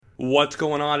What's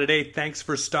going on today? Thanks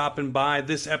for stopping by.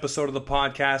 This episode of the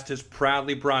podcast is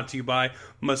proudly brought to you by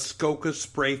Muskoka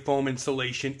Spray Foam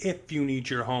Insulation. If you need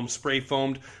your home spray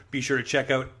foamed, be sure to check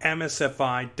out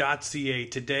msfi.ca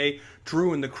today.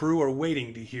 Drew and the crew are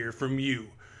waiting to hear from you.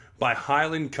 By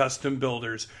Highland Custom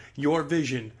Builders, your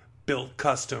vision built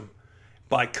custom.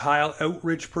 By Kyle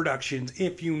Outridge Productions,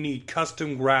 if you need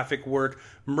custom graphic work,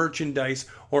 merchandise,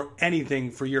 or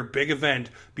anything for your big event,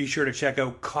 be sure to check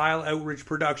out Kyle Outridge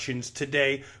Productions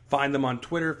today. Find them on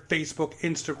Twitter, Facebook,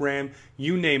 Instagram,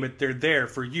 you name it, they're there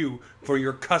for you for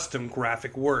your custom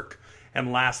graphic work.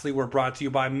 And lastly, we're brought to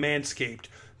you by Manscaped.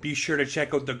 Be sure to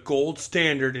check out the gold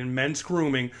standard in men's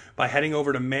grooming by heading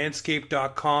over to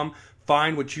manscaped.com.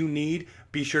 Find what you need.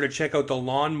 Be sure to check out the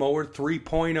Lawnmower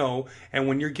 3.0, and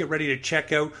when you get ready to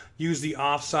check out, use the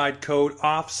offside code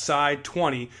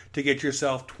OFFSIDE20 to get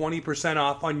yourself 20%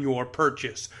 off on your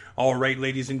purchase. All right,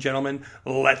 ladies and gentlemen,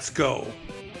 let's go.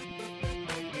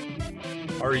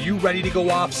 Are you ready to go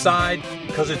offside?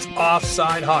 Because it's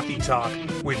Offside Hockey Talk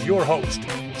with your host,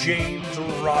 James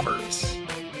Roberts.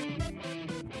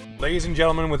 Ladies and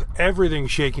gentlemen, with everything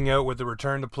shaking out with the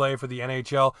return to play for the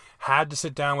NHL, had to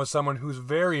sit down with someone who's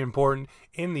very important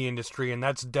in the industry, and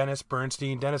that's Dennis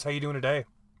Bernstein. Dennis, how you doing today?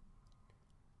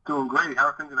 Doing great. How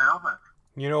are things in Halifax?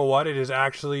 You know what? It is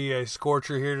actually a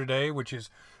scorcher here today, which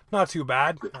is not too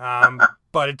bad,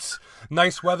 but it's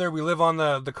nice weather. We live on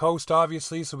the coast,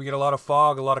 obviously, so we get a lot of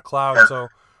fog, a lot of clouds, so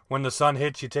when the sun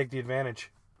hits, you take the advantage.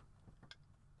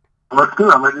 Let's do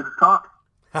it. I'm ready to talk.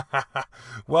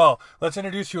 Well, let's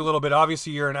introduce you a little bit.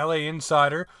 Obviously, you're an LA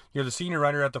insider. You're the senior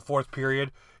writer at the Fourth Period.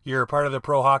 You're part of the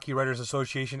Pro Hockey Writers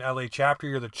Association LA chapter.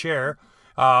 You're the chair.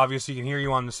 Obviously, you can hear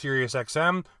you on the Sirius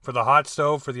XM for the Hot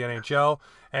Stove for the NHL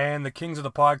and the Kings of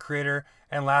the Pod creator.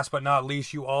 And last but not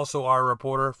least, you also are a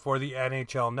reporter for the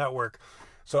NHL Network.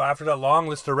 So after that long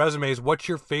list of resumes, what's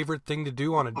your favorite thing to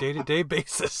do on a day-to-day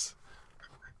basis?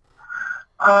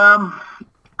 I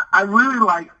really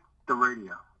like the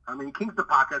radio. I mean, Kings of the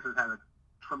Podcast has had a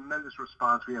tremendous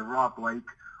response. We had Rob Blake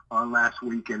on last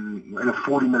week, and in a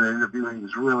 40-minute interview, he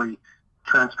was really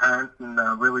transparent and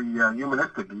really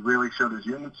humanistic. He really showed his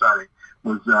human side.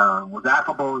 Was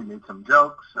affable. He made some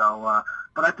jokes. So,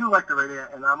 but I do like the radio,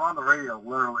 and I'm on the radio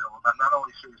literally all the time. Not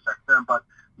only Sirius XM, but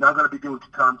now I'm going to be doing 2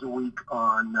 times a week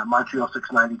on Montreal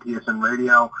 690 TSN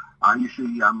Radio.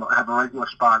 Usually, I have a regular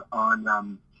spot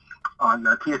on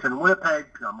TSN Winnipeg.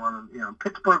 I'm on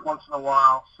Pittsburgh once in a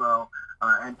while, so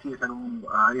and TSN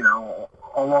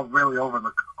all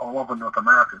over North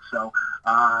America. So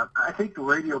I think the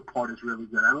radio part is really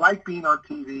good. I like being on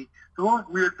TV. It's a little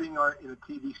weird being in a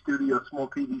TV studio, small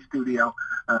TV studio,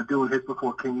 doing hits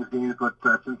before Kings games, but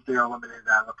since they're eliminated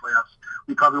out of the playoffs,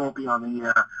 we probably won't be on the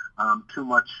air too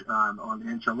much on the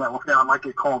NHL Network. Now I might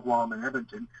get called while I'm in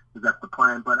Edmonton, because that's the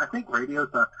plan. But I think radio's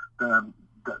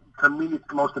to me, it's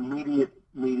the most immediate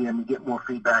medium. You get more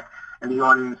feedback, and the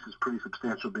audience is pretty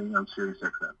substantial being on Sirius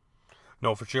XM.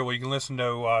 No, for sure. Well, you can listen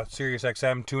to Sirius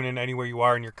XM, tune in anywhere you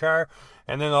are in your car,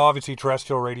 and then obviously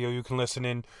terrestrial radio, you can listen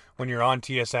in when you're on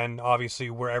TSN, obviously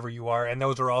wherever you are, and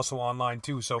those are also online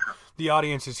too. So the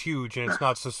audience is huge, and it's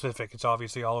not specific. It's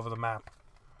obviously all over the map.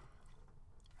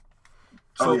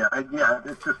 So,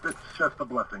 it's just a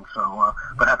blessing. So,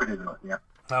 but happy to do it. Yeah.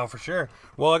 Oh, for sure.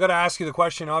 Well, I got to ask you the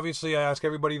question. Obviously, I ask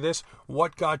everybody this.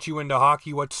 What got you into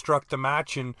hockey? What struck the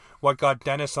match? And what got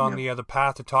Dennis on the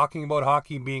path to talking about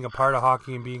hockey, being a part of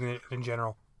hockey, and being in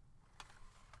general?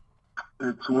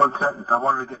 It's one sentence. I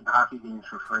wanted to get into hockey games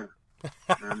for free.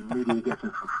 And the media gets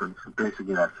it for free. So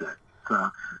basically that's it. So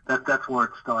that's where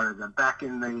it started. And back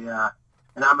in the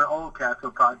and I'm an old cat, so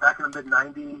probably back in the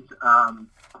mid-'90s,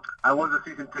 I was a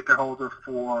season ticket holder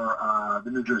for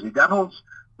the New Jersey Devils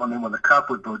when they won the Cup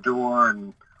with Brodeur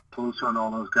and Peluso and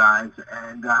all those guys.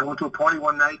 And I went to a party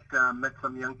one night, met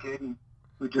some young kid, and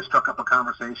we just struck up a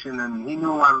conversation. And he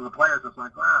knew a lot of the players. I was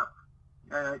like, wow.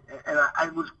 And I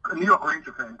was a New York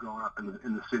Ranger fan growing up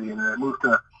in the city, and then I moved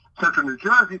to Central New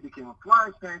Jersey, became a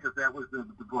Flyers fan because that was the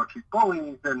Broad Street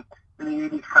Bullies. And in the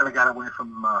 80s, kind of got away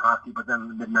from hockey, but then in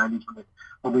the mid-'90s,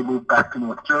 when we moved back to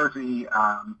North Jersey,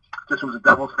 just was a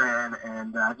Devils fan,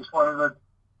 and I just wanted to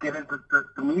get into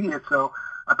the media. So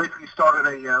I basically started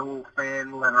a little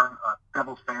fan letter,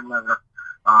 Devils fan letter,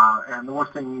 and the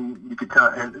worst thing you could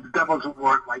tell, and the Devils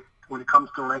weren't, like, when it comes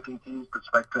to ranking teams, with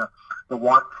respect to the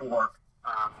want for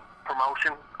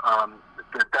promotion,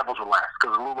 the Devils were last,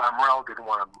 because Lou Lamoriello didn't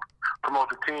want to promote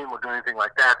the team or do anything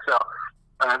like that. So,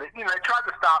 they tried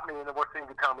to stop me, and the worst thing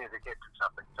to tell me is they can't do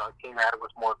something. So I came at it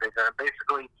with more bigger. And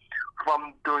basically,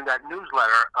 from doing that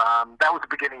newsletter, that was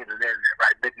the beginning of the internet,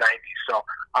 right, mid-'90s. So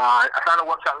I found a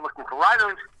website looking for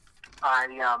writers. I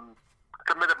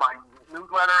submitted my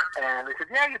newsletter, and they said,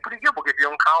 yeah, you're pretty good. We'll give you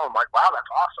your own column. I'm like, wow, that's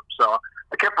awesome. So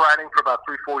I kept writing for about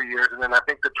 3-4 years, and then I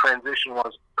think the transition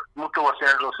was moved to Los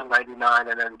Angeles in '99,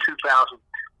 and then in 2000,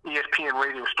 ESPN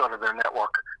Radio started their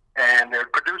network. And their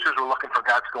producers were looking for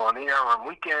guys to go on the air on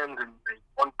weekends, and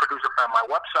one producer found my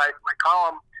website, my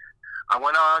column. I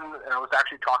went on, and I was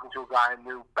actually talking to a guy I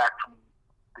knew back from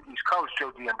the East Coast,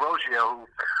 Joe D'Ambrosio,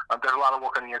 who does a lot of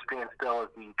work on ESPN still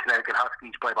as the Connecticut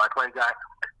Huskies play-by-play guy.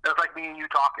 It was like me and you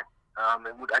talking.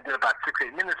 I did about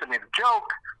 6-8 minutes. I made a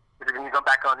joke. He said, can you come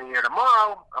back on the air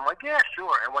tomorrow? I'm like, yeah,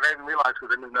 sure. And what I didn't realize,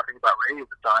 because I knew nothing about radio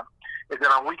at the time, is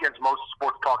that on weekends, most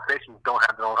sports talk stations don't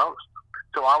have their own host.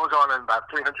 So I was on in about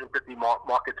 350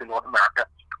 markets in North America.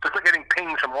 So I started getting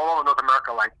pings from all over North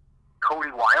America, like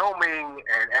Cody, Wyoming,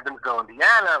 and Evansville,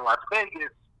 Indiana, Las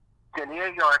Vegas, San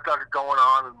Diego. I started going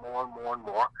on and more and more and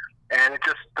more. And I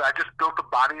just built a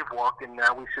body of work, and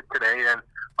now we sit today, and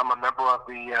I'm a member of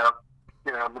the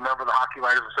member of the Hockey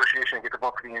Writers Association. I get to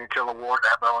vote for the NHL award.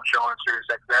 I have my own show on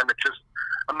Sirius XM. It's just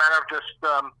a matter of just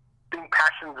being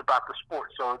passionate about the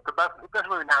sport. So it doesn't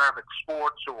really matter if it's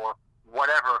sports or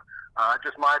whatever.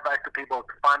 Just my advice to people is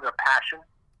to find their passion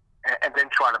and then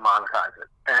try to monetize it.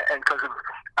 And because if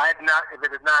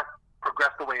it had not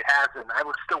progressed the way it has, then I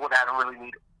would have had a really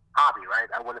neat hobby, right?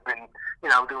 I would have been,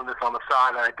 doing this on the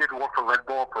side. And I did work for Red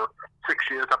Bull for 6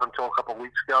 years up until a couple of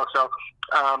weeks ago. So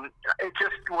it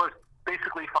just was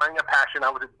basically finding a passion. I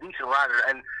was a decent writer.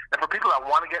 And for people that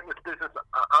want to get in this business,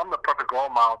 I'm the perfect role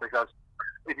model, because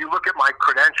if you look at my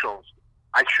credentials,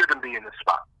 I shouldn't be in this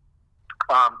spot.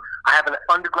 I have an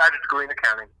undergraduate degree in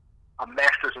accounting, a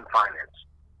master's in finance.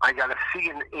 I got a C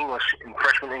in English, in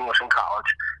freshman English in college,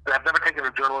 and I've never taken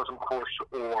a journalism course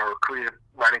or creative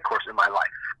writing course in my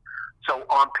life. So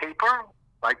on paper,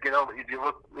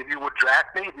 if you would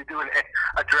draft me, if you do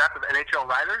a draft of NHL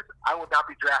writers, I would not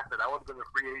be drafted. I would have been a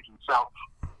free agent. So,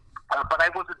 but I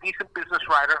was a decent business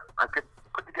writer. I could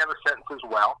put together sentences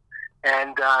well,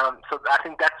 and so I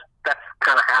think that's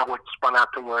kind of how it spun out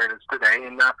to where it is today.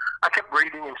 And I kept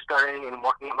reading and studying and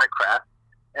working at my craft.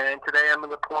 And today I'm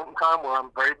in a point in time where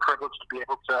I'm very privileged to be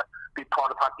able to be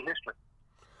part of hockey history.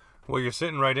 Well, you're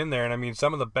sitting right in there. And, I mean,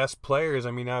 some of the best players,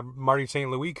 Marty St.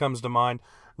 Louis comes to mind,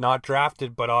 not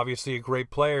drafted, but obviously a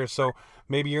great player. So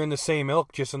maybe you're in the same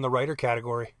ilk, just in the writer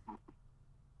category.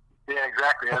 Yeah,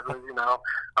 exactly.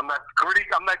 I'm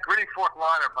not gritty fourth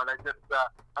liner, but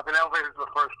I've been elevated to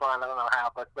the first line. I don't know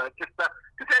how, but just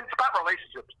and it's about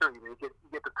relationships too. You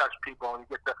get to touch people, and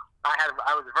you get to.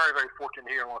 I was very, very fortunate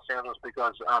here in Los Angeles,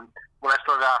 because when I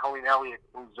started out, Helene Elliott,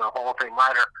 who's a Hall of Fame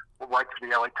writer, who writes for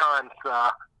the LA Times,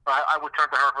 I would turn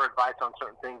to her for advice on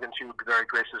certain things, and she would be very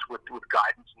gracious with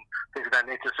guidance and things of that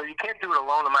nature. So you can't do it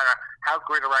alone, no matter how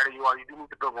great a writer you are. You do need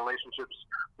to build relationships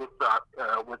with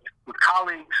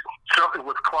colleagues, certainly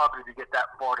with clubs, if you get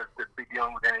that far to be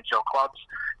dealing with NHL clubs.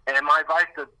 And my advice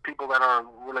to people that are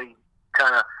really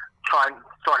kind of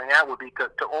starting out would be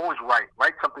to always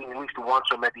write something at least once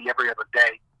or maybe every other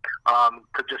day,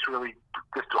 to just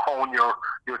to hone your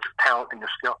talent and your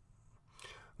skill.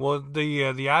 Well,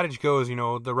 the adage goes,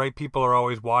 the right people are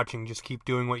always watching. Just keep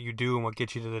doing what you do and what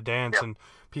gets you to the dance, Yep. And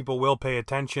people will pay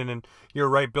attention. And you're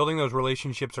right, building those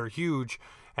relationships are huge,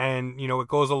 and it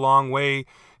goes a long way.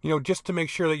 Just to make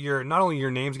sure that you're not only your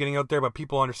name's getting out there, but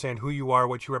people understand who you are,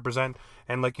 what you represent,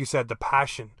 and like you said, the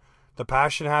passion. The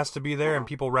passion has to be there, and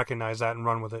people recognize that and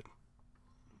run with it.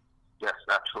 Yes,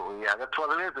 absolutely. Yeah, that's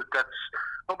what it is.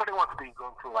 Nobody wants to be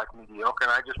going through life mediocre,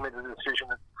 and I just made a decision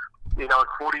at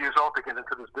 40 years old to get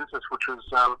into this business, which was,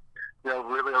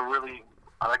 really a really,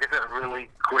 like I said, a really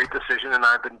great decision, and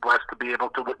I've been blessed to be able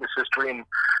to witness history and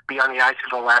be on the ice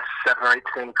for the last 7 or 8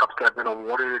 Stanley Cups that I've been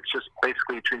awarded. It's just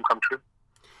basically a dream come true.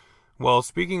 Well,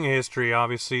 speaking of history,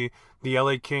 obviously, the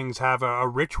LA Kings have a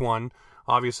rich one,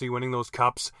 obviously winning those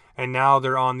cups, and now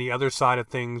they're on the other side of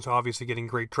things, obviously getting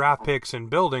great draft picks and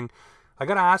building. I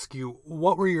got to ask you,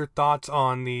 what were your thoughts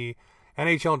on the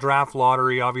NHL draft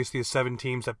lottery? Obviously, the 7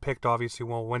 teams that picked,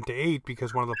 went to 8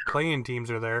 because one of the play-in teams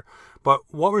are there. But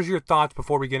what was your thoughts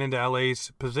before we get into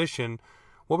LA's position?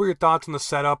 What were your thoughts on the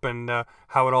setup and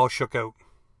how it all shook out?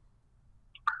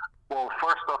 Well,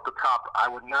 first off the top, I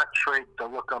would not trade the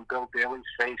look on Bill Daly's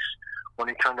face when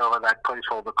he turned over that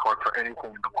placeholder card for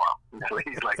anything in the world. So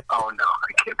he's like, oh no,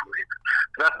 I can't believe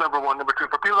it. So that's number one. Number two,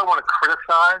 for people that want to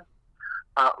criticize,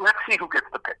 let's see who gets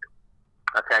the pick.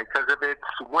 Okay, because if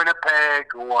it's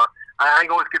Winnipeg or I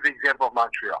always give the example of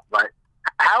Montreal, right?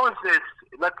 How is this?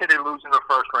 Let's say they lose in the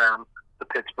first round to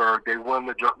Pittsburgh, they win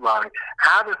the lottery.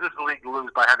 How does this league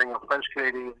lose by having a French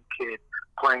Canadian kid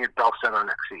playing at Bell Center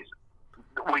next season?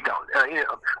 We don't.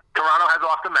 Toronto has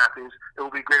Austin Matthews. It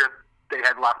would be great if they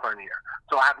had Lafreniere.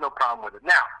 So I have no problem with it.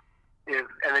 Now,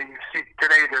 and then you see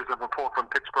today there's a report from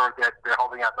Pittsburgh that they're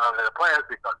holding out none of their players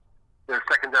because there's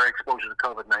secondary exposure to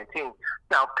COVID-19.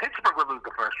 Now, Pittsburgh would lose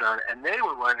the first round, and they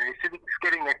would win, and he's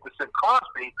skating next to Sid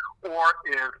Crosby, or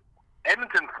if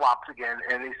Edmonton flops again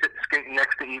and he's skating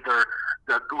next to either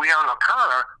the Guion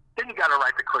O'Connor, then you got a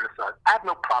right to criticize. I have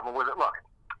no problem with it. Look,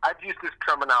 I've used this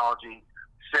terminology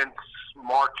since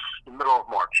March, the middle of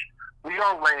March. We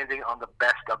are landing on the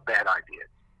best of bad ideas.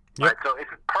 Yep. Right? So is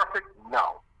it perfect?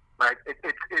 No. Right?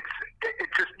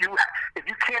 It's just you. If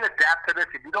you can't adapt to this,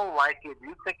 if you don't like it,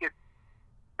 you think it's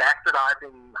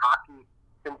bastardizing hockey,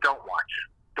 then don't watch.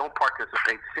 Don't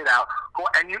participate. Sit out. Go,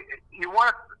 and you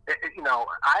want to. You know,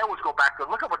 I always go back to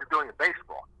look at what they're doing in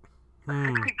baseball. A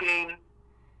 60-game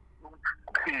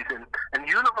season and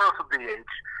universal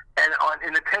DH, and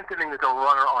in the 10th inning, there's a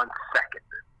runner on second.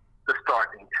 The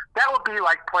starting. That would be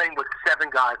like playing with 7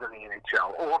 guys in the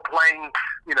NHL or playing,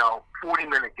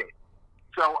 40-minute games.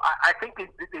 So I think they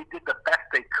did the best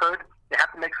they could. They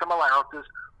have to make some allowances.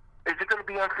 Is it going to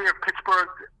be unfair if Pittsburgh,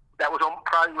 that was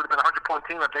probably would have been a 100-point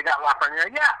team if they got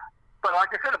Lafreniere? Yeah. But like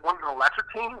I said, if one of the lesser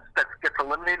teams that gets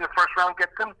eliminated in the first round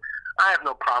gets them, I have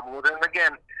no problem with it. And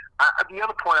again, the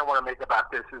other point I want to make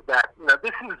about this is that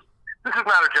this is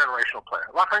not a generational player.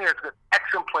 Lafreniere is an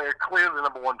excellent player, clearly the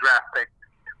number 1 draft pick.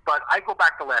 But I go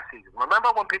back to last season. Remember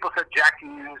when people said Jack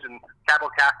Hughes and Cabo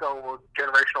Caco were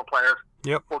generational players?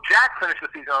 Yep. Well, Jack finished the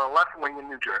season on the left wing in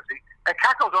New Jersey, and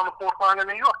Caco's on the 4th line in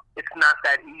New York. It's not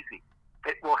that easy.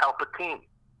 It will help a team,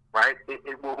 right? It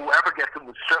will, whoever gets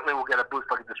him certainly will get a boost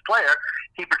like this player.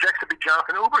 He projects to be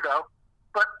Jonathan Huberdeau,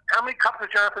 but how many cups has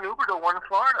Jonathan Huberdeau won in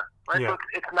Florida? Right? Yeah. So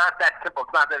it's not that simple.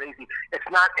 It's not that easy. It's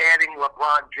not adding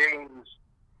LeBron James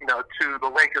to the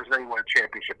Lakers and they win a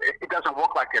championship. It doesn't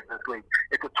work like that in this league.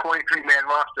 It's a 23-man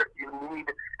roster.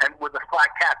 And with a flat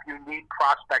cap, you need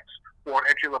prospects for an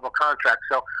entry-level contract.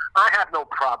 So I have no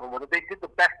problem with it. They did the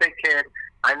best they can.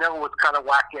 I know it was kind of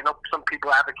wacky. I know some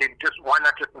people advocated why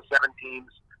not just the 7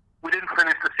 teams? We didn't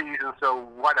finish the season, so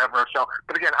whatever. So,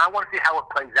 but again, I want to see how it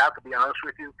plays out, to be honest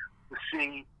with you, to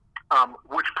see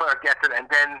which player gets it. And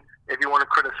then if you want to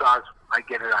criticize, I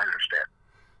get it. I understand.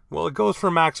 Well, it goes for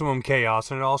maximum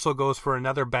chaos, and it also goes for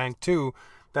another bank, too,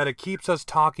 that it keeps us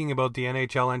talking about the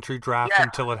NHL entry draft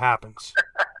until it happens.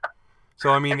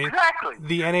 So, I mean, exactly.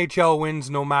 The NHL wins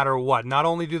no matter what. Not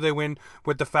only do they win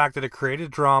with the fact that it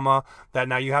created drama, that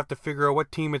now you have to figure out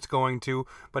what team it's going to,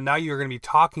 but now you're going to be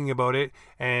talking about it,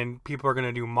 and people are going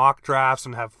to do mock drafts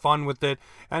and have fun with it.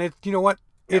 And it's, you know what?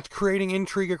 It's creating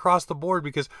intrigue across the board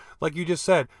because, like you just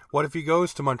said, what if he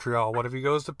goes to Montreal? What if he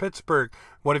goes to Pittsburgh?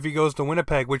 What if he goes to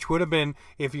Winnipeg? Which would have been,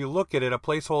 if you look at it, a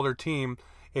placeholder team.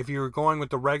 If you were going with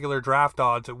the regular draft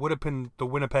odds, it would have been the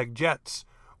Winnipeg Jets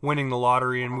winning the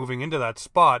lottery and moving into that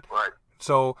spot. Right.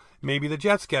 So maybe the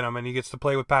Jets get him and he gets to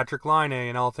play with Patrick Laine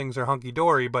and all things are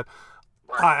hunky-dory. But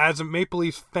as a Maple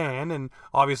Leafs fan and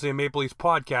obviously a Maple Leafs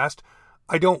podcast,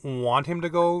 I don't want him to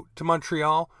go to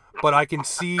Montreal. But I can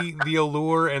see the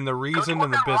allure and the reason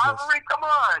and the business. Rivalry? Come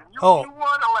on. You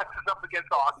won Alexis up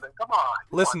against Austin. Come on.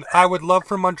 Listen, I would love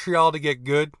for Montreal to get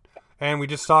good. And we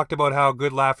just talked about how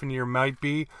good Lafreniere might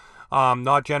be.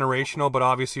 Not generational, but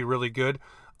obviously really good.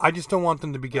 I just don't want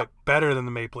them to get better than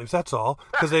the Maple Leafs. That's all.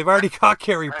 Because they've already got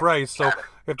Carey Price. So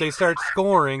if they start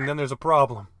scoring, then there's a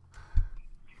problem.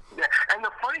 Yeah. And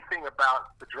the funny thing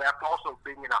about the draft also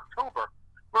being in October,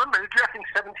 remember, they're drafting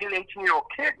 17, 18-year-old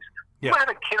kids. You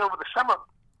had a kid over the summer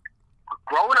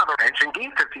grow another inch and gain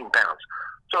 15 pounds.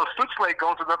 So Stützle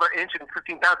goes another inch and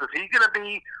 15 pounds. Is he going to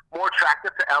be more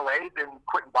attractive to L.A. than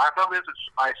Quentin Byfield is, which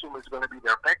I assume is going to be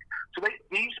their pick? So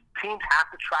these teams have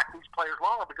to track these players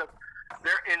longer because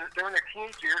they're in their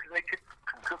teenage years and they could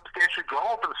substantially grow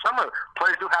over the summer.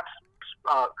 Players do have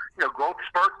growth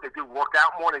spurts. They do work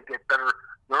out more. They get better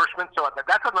nourishment. So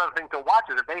that's another thing to watch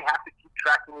is that they have to keep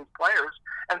tracking these players.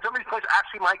 And some of these players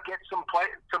actually might get some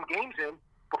games in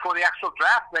before the actual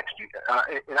draft next year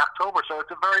in October. So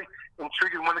it's a very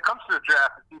intriguing. When it comes to the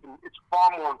draft, it's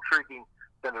far more intriguing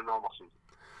than a normal season.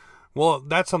 Well,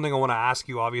 that's something I want to ask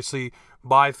you. Obviously,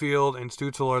 Byfield and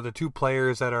Stützle are the 2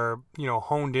 players that are,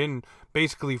 honed in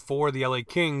basically for the LA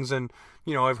Kings. And,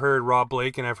 I've heard Rob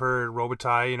Blake and I've heard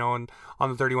Robitaille, and on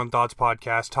the 31 Thoughts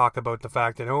podcast talk about the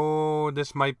fact that,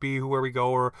 this might be where we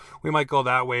go or we might go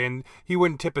that way. And he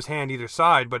wouldn't tip his hand either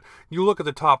side. But you look at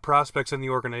the top prospects in the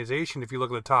organization, if you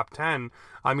look at the top 10,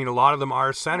 I mean, a lot of them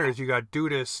are centers. You got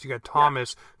Dudas, you got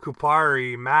Thomas,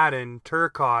 Kupari, Madden,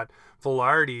 Turcotte,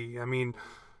 Velarde. I mean,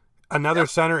 another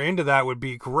center into that would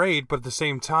be great, but at the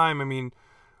same time, I mean,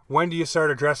 when do you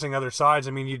start addressing other sides?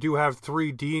 I mean, you do have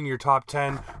 3D in your top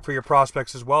 10 for your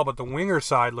prospects as well, but the winger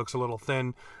side looks a little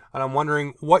thin. and I'm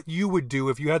wondering what you would do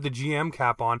if you had the GM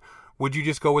cap on. Would you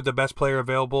just go with the best player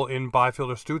available in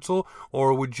Byfield or Stützle,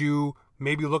 or would you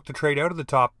maybe look to trade out of the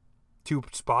top 2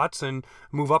 spots and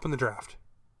move up in the draft,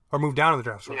 or move down in the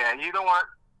draft? Sorry. Yeah, you don't want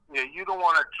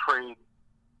to trade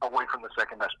away from the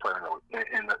second best player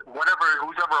in the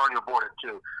who's ever on your board at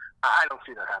 2. I don't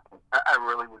see that happening. I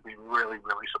really would be really,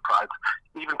 really surprised.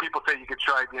 Even people say you could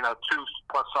trade 2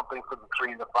 plus something for the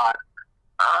 3 and the 5.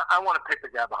 I want to pick the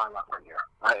guy behind Lafreniere.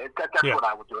 That's what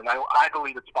I would do, and I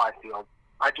believe it's Byfield.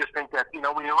 I just think that,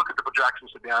 when you look at the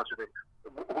projections, to be honest with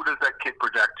you, who does that kid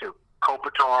project to?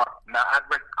 Kopitar,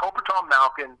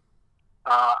 Malkin,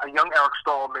 a young Eric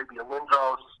Stahl, maybe a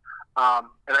Lindros. And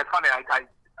it's funny,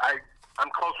 I'm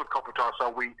close with Kopitar, so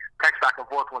we text back and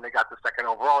forth when they got the second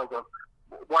overall. He goes,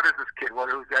 what is this kid?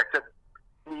 I said,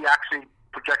 he actually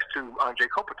projects to Andre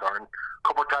Kopitar, and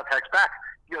Kopitar texts back.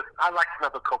 He goes, I like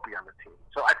another Kopi on the team.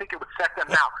 So I think it would set them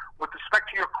now. With respect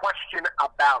to your question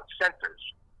about centers,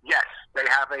 yes, they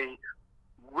have a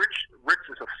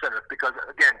richness of centers because,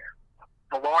 again,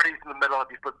 Velarde's in the middle.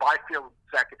 If you put Byfield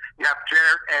second, you have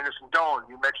Jared Anderson-Doan.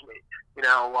 You mentioned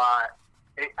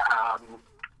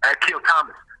Akil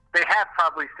Thomas. They have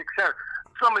probably 6 centers.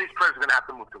 Some of these players are going to have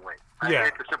to move to wing. Yeah.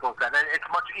 It's as simple as that. And it's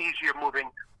much easier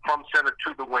moving from center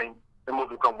to the wing than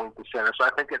moving from wing to center. So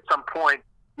I think at some point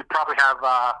you probably have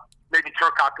maybe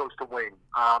Turcotte goes to wing.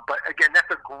 But again,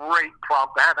 that's a great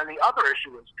problem to have. And the other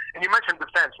issue is, and you mentioned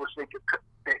defense, which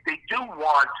they do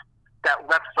want that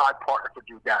left side partner for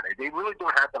Drew Doughty. They really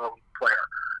don't have that elite player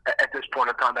at this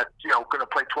point in time that's going to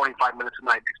play 25 minutes a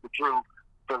night next to Drew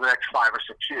for the next 5 or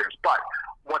 6 years. But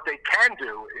what they can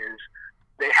do is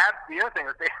the other thing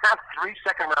is they have 3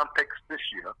 second-round picks this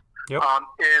year. Yep.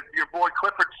 If your boy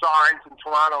Clifford signs in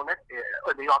Toronto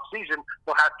in the offseason,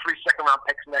 they'll have 3 second-round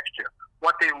picks next year.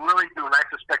 What they really do, and I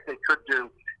suspect they could do,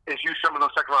 is use some of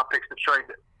those second-round picks to trade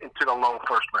into the low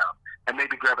first round and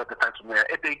maybe grab a defense from there.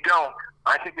 If they don't,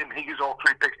 I think they use all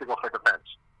 3 picks to go for defense.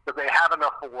 But they have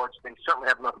enough forwards. They certainly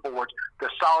have enough forwards.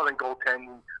 They're solid in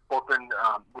goaltending, both in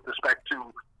with respect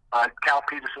to Cal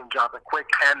Peterson, Jonathan Quick,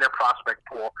 and their prospect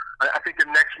pool. I think the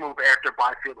next move after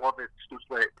Byfield or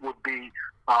Stützle would be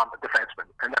a defenseman,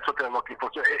 and that's what they're looking for.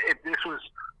 So if this was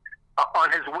on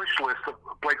his wish list,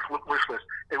 Blake's wish list,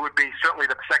 it would be certainly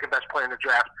the second best player in the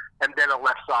draft, and then a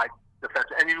left side defense.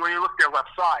 And when you look at their left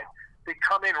side, they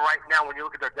come in right now. When you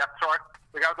look at their depth chart,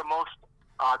 the guy with the most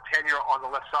tenure on the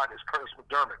left side is Curtis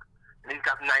McDermott, and he's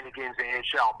got 90 games in the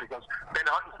NHL because Ben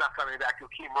Hutton's not coming back,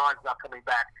 Joakim Ron's not coming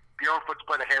back. Bjorn Foot's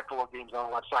played a handful of games on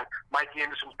the left side. Mikey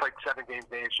Anderson's played 7 games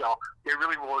in the NHL. They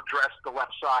really will address the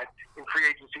left side in free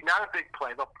agency. Not a big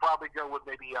play. They'll probably go with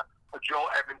maybe a Joel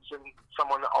Edmonton,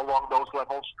 someone along those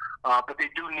levels. But they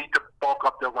do need to bulk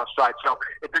up their left side. So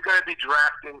if they're going to be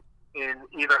drafting in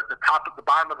either the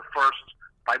bottom of the first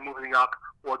by moving up,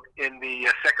 or in the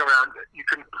second round, you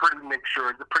can pretty make sure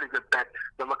it's a pretty good bet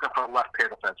they're looking for a left pair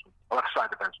defenseman, a left side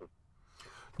defenseman.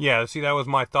 Yeah, see, that was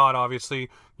my thought. Obviously,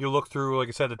 you look through, like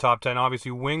I said, the top 10.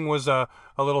 Obviously, wing was a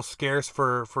little scarce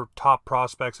for top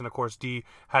prospects, and of course, D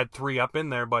had 3 up in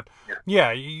there. But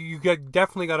yeah, you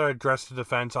definitely got to address the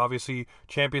defense. Obviously,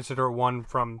 champions that are won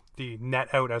from the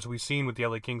net out, as we've seen with the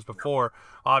LA Kings before.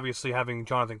 Obviously, having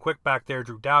Jonathan Quick back there,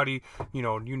 Drew Doughty,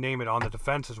 you name it, on the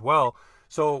defense as well.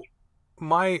 So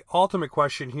my ultimate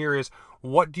question here is,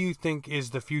 what do you think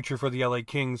is the future for the LA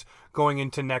Kings going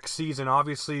into next season?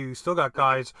 Obviously, you still got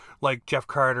guys like Jeff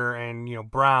Carter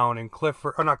and Brown and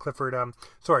Kopitar,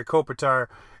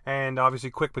 and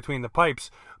obviously Quick between the pipes.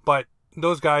 But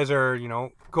those guys are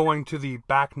going to the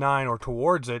back 9 or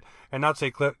towards it, and not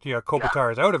say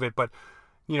Kopitar is out of it, but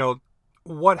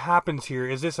what happens here?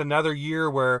 Is this another year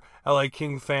where LA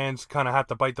King fans kind of have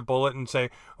to bite the bullet and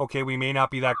say, okay, we may not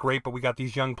be that great, but we got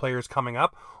these young players coming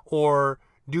up? Or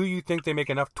do you think they make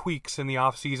enough tweaks in the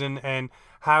offseason and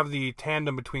have the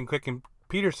tandem between Quick and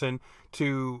Peterson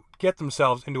to get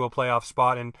themselves into a playoff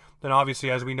spot? And then obviously,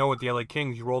 as we know with the LA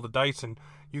Kings, you roll the dice and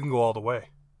you can go all the way.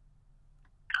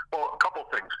 Well, a couple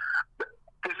things.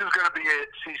 This is going to be a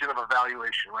season of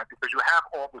evaluation, right? Because you have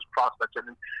all these prospects,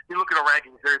 and you look at the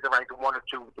rankings, they're ranked 1 or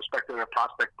 2 with respect to their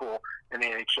prospect pool in the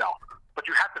NHL. But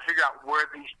you have to figure out where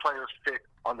these players fit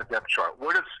on the depth chart.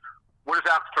 Where does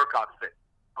Alex Turcotte fit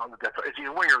on the depth chart? Is he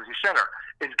a winger? Is he center?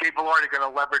 Is Gabe Velarde going to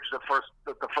leverage the first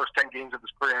 10 games of his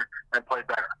career and play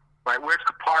better? Right? Where's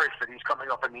Kupari fit? He's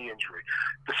coming off a knee injury.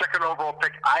 The second overall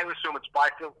pick, I assume it's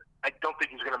Byfield. I don't think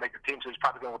he's going to make the team, so he's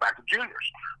probably going to go back to juniors.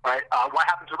 Right? What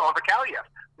happens with Oliver Kaliev?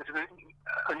 This is an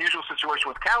unusual situation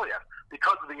with Kaliev.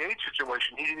 Because of the age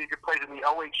situation, he either plays in the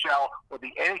OHL or the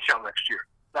NHL next year.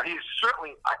 Now, he's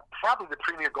certainly probably the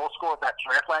premier goal scorer of that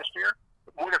draft last year,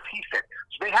 where does he fit?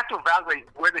 So they have to evaluate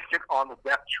where they fit on the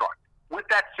depth chart. With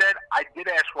that said, I did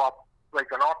ask Rob, like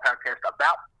on our podcast,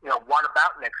 about, what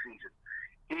about next season?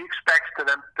 He expects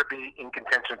them to be in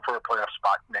contention for a playoff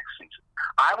spot next season.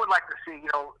 I would like to see,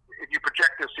 if you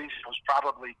project their season was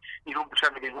probably, even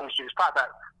 7-game winning streak, it's probably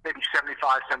about maybe 75,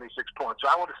 76 points.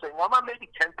 So I want to say, maybe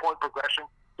 10-point progression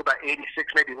to about 86,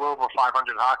 maybe a little over 500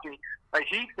 hockey. Like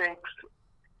he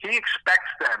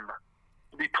expects them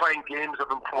to be playing games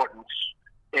of importance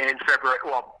in February.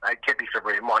 Well, it can't be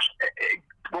February, March.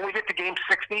 When we get to game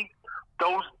 60,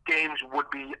 those games would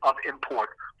be of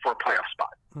import for a playoff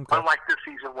spot. Okay. Unlike this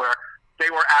season where they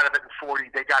were out of it in 40,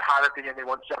 they got hot at the end, they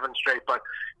won 7 straight. But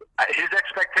his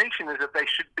expectation is that they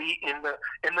should be in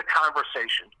the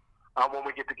conversation when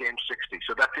we get to game 60.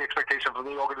 So that's the expectation for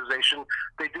the organization.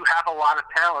 They do have a lot of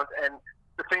talent, and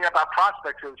the thing about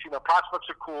prospects is, prospects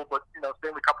are cool, but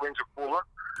Stanley Cup rings are cooler.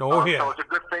 Oh yeah. So it's a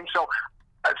good thing. So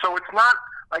it's not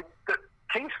like the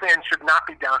Kings fans should not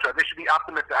be downtrodden. They should be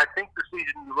optimistic. I think the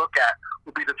season you look at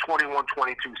will be the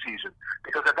 21-22 season,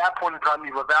 because at that point in time,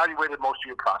 you've evaluated most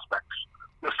of your prospects.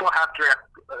 You'll still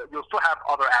have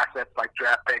other assets like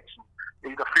draft picks,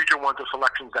 and the future ones or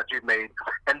selections that you've made.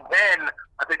 And then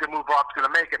I think the move Rob's going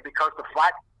to make it, because the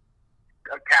flat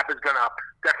cap is going to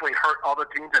definitely hurt other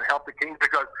teams and help the Kings,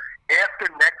 because after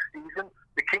next season,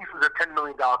 the Kings is a $10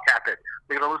 million cap hit.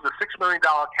 They're going to lose the $6 million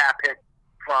cap hit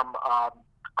from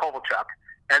Kovalchuk,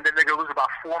 and then they're going to lose about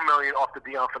 $4 million off the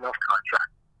Dion Phaneuf contract.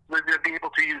 They're going to be able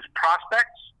to use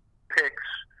prospects, picks,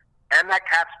 and that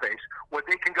cap space where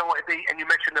they can go. And you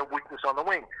mentioned their weakness on the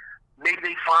wing. Maybe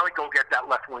they finally go get that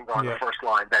left wing on the first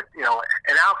line. And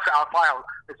Alex Alfile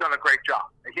has done a great job.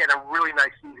 He had a really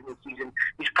nice season this season.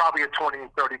 He's probably a 20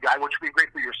 and 30 guy, which would be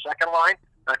great for your second line,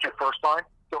 not your first line.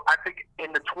 So I think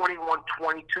in the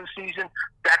 21-22 season,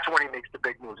 that's when he makes the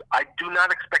big moves. I do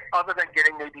not expect, other than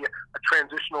getting maybe a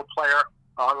transitional player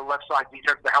on the left side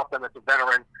defense to help them as a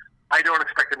veteran, I don't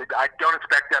expect them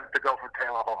to go for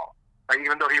Taylor Hall.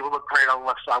 Even though he will look great on the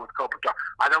left side with Kopitar.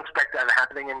 I don't expect that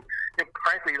happening. And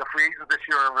frankly, the free agents this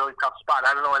year are in a really tough spot.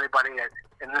 I don't know anybody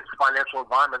in this financial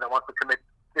environment that wants to commit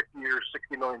 $50 or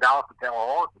 $60 million to Taylor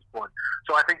Hall at this point.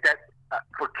 So I think that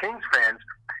for Kings fans,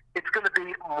 it's going to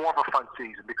be more of a fun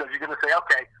season, because you're going to say,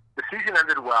 okay, the season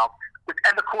ended well.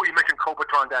 And the core, you mentioned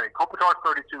Kopitar and Doughty. Kopitar's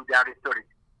 32, Doughty's 30.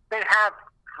 They have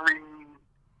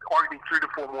arguably 3 to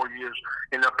 4 more years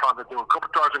in their prime to do it.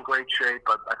 Kopitar's in great shape,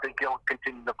 but I think he'll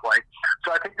continue to play.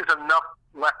 So I think there's enough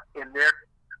left in their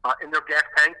gas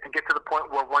tank to get to the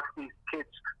point where once these kids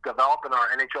develop and are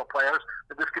NHL players,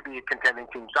 that this could be a contending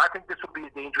team. So I think this will be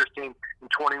a dangerous team in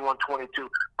 21-22.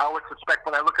 I would suspect,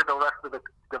 when I look at the rest of the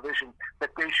division, that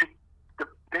they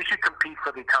should compete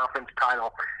for the conference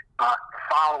title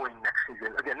following next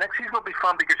season. Again, next season will be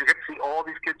fun because you get to see all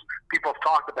these kids people have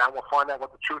talked about. We'll find out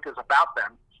what the truth is about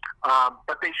them.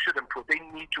 But they should improve. They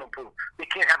need to improve. They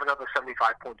can't have another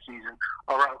 75-point season,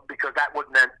 because that would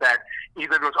mean that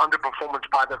either there was underperformance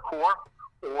by their core,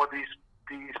 or these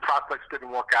prospects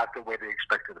didn't work out the way they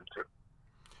expected them to.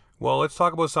 Well, let's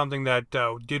talk about something that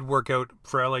did work out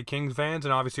for LA Kings fans,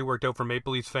 and obviously worked out for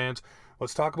Maple Leafs fans.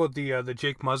 Let's talk about the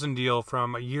Jake Muzzin deal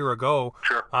from a year ago.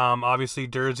 Sure. Obviously,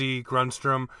 Durzi,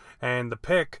 Grundstrom, and the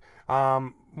pick.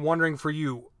 Wondering for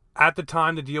you, at the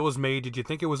time the deal was made, did you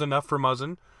think it was enough for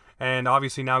Muzzin? And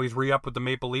obviously now he's re-up with the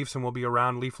Maple Leafs and will be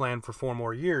around Leafland for 4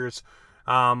 more years.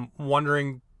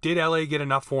 Wondering, did LA get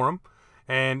enough for him?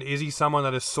 And is he someone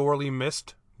that is sorely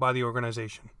missed by the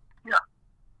organization? Yeah.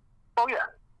 Oh, yeah.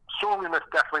 Sorely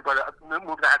missed, definitely, but a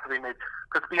move that had to be made.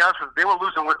 Because to be honest with you, they were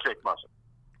losing with Jake Muzzin.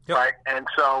 Yep. Right? And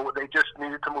so they just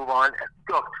needed to move on.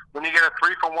 Look, when you get a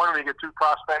 3-for-1, when you get 2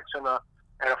 prospects and a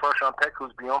first-round pick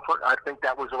who's Bjornfot, I think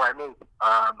that was the right move.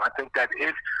 I think that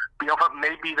if Bjornfot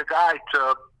may be the guy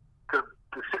to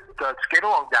skate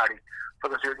along Doughty for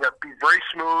this year, be very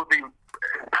smooth, be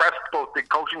impressed both the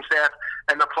coaching staff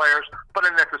and the players, but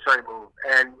a necessary move.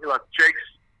 And look, Jake's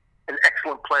an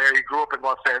excellent player. He grew up in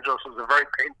Los Angeles. It was a very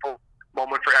painful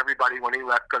moment for everybody when he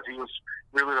left, because he was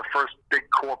really the first big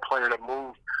core player to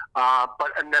move,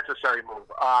 but a necessary move.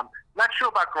 Not sure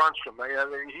about Grundstrom.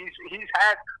 He's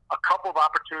had a couple of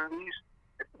opportunities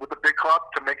with the big club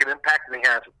to make an impact, and he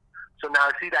hasn't. So now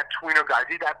I see that tweener guy. I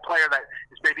see that player that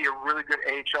is maybe a really good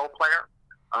AHL player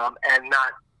and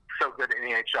not so good in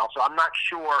the NHL. So I'm not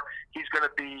sure he's going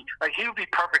to be – he would be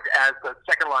perfect as the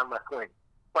second-line left wing.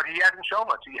 But he hasn't shown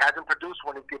much. He hasn't produced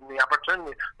when he's given the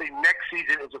opportunity. The next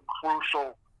season is a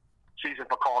crucial season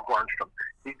for Carl Grundstrom.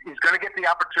 He's going to get the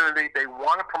opportunity. They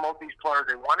want to promote these players.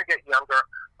 They want to get younger.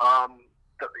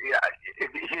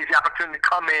 He has the opportunity to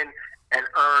come in and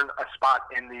earn a spot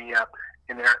in the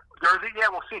in there. Jersey, yeah,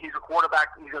 we'll see. He's a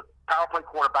quarterback. He's a power play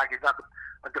quarterback. He's not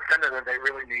a defender that they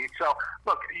really need. So,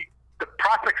 look, the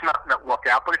prospect's not going to look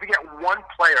out, but if you get one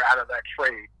player out of that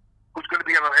trade who's going to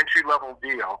be on an entry-level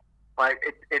deal, right,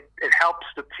 it helps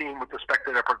the team with respect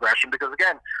to their progression because,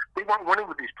 again, they weren't winning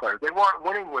with these players. They weren't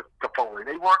winning with Toffoli.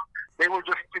 They were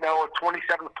just, a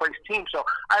 27th place team. So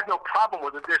I have no problem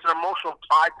with it. There's an emotional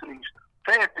tie to these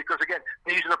fans because, again,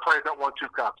 these are the players that won 2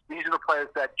 cups. These are the players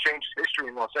that changed history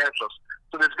in Los Angeles.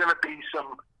 So there's going to be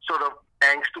some sort of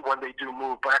angst when they do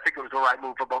move, but I think it was the right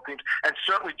move for both teams. And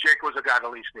certainly Jake was a guy the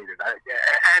least needed.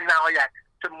 And not only that,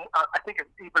 I think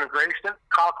even a great extent,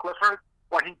 Kyle Clifford,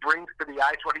 what he brings to the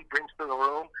ice, what he brings to the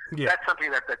room, that's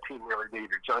something that team really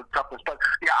needed. So toughness. But,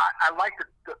 yeah, I like the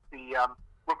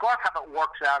regardless how it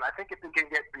works out, I think if they can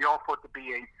get Bjornfot to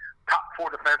be a top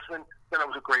 4 defenseman, then it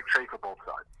was a great trade for both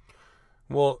sides.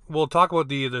 Well, we'll talk about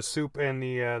the Soup and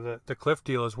the Cliff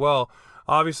deal as well.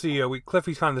 Obviously,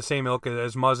 Cliffy's kind of the same ilk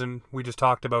as Muzzin. We just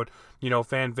talked about,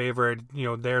 fan favorite,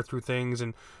 there through things,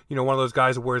 and one of those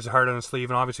guys who wears his heart on his sleeve.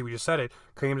 And obviously, we just said it.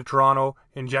 Came to Toronto,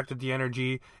 injected the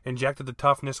energy, injected the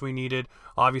toughness we needed.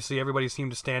 Obviously, everybody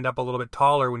seemed to stand up a little bit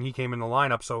taller when he came in the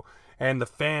lineup. So, and the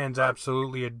fans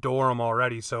absolutely adore him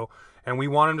already. So, and we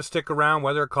want him to stick around,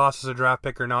 whether it costs us a draft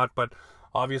pick or not. But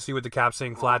obviously, with the cap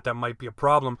staying flat, that might be a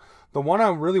problem. The one I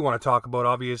really want to talk about,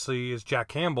 obviously, is Jack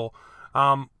Campbell.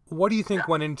 What do you think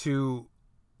went into,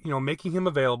 making him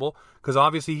available? Because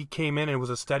obviously he came in and was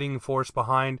a steadying force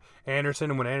behind Anderson,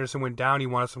 and when Anderson went down, he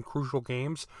wanted some crucial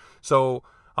games. So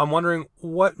I'm wondering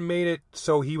what made it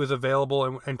so he was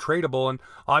available and tradable, and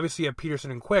obviously you have Peterson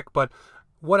and Quick, but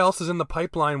what else is in the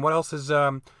pipeline? What else is,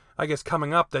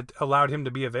 coming up that allowed him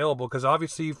to be available? Because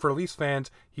obviously for Leafs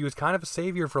fans, he was kind of a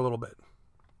savior for a little bit.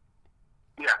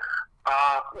 Yeah.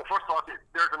 Well, first of all,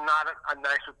 there's not a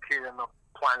nicer kid on the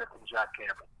planet than Jack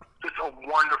Campbell. Just a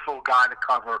wonderful guy to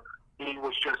cover. He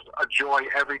was just a joy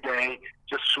every day,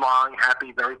 just smiling,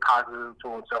 happy, very positive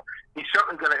influence. So he's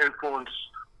certainly going to influence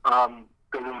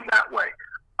the room that way.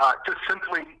 Just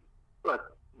simply, look,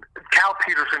 Cal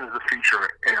Peterson is the future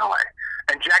in LA.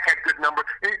 And Jack had good numbers.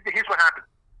 Here's what happened.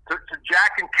 To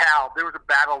Jack and Cal, there was a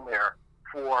battle there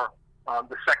for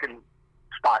the second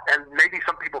spot. And maybe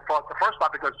some people thought the first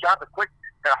spot because Jonathan Quick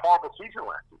had a horrible season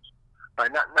last season.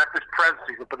 Not this present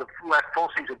season, but the last full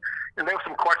season. And there were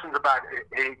some questions about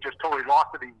he just totally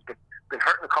lost it. He's been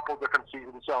hurt in a couple of different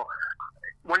seasons. So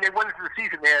when they went into the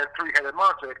season, they had a 3-headed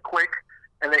monster. They had Quick,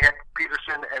 and they had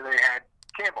Peterson, and they had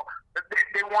Campbell.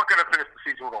 They weren't going to finish the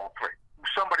season with all 3.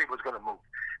 Somebody was going to move.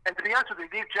 And to be honest with you,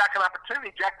 they gave Jack an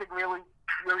opportunity. Jack didn't really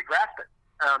grasp it.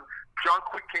 John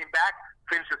Quick came back,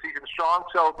 finished the season strong,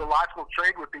 so the logical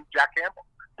trade would be Jack Campbell,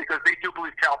 because they do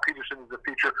believe Cal Peterson is the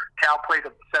future. Cal played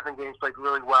 7 games, played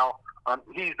really well.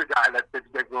 He's the guy that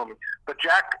they're grooming. But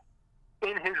Jack,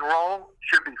 in his role,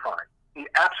 should be fine. He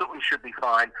absolutely should be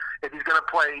fine. If he's going to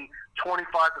play 25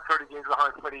 to 30 games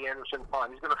behind Freddie Anderson,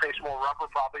 fine. He's going to face more rubber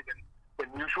probably than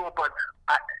usual, but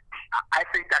I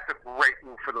think that's a great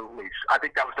move for the Leafs. I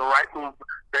think that was the right move.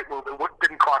 It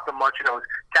didn't cost them much. His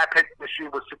cap hit this year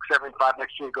was $675.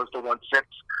 Next year it goes to $1.6.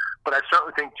 But I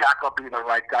certainly think Jack will be the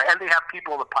right guy. And they have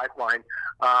people in the pipeline.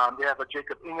 They have a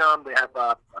Jacob Ingham. They have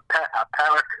a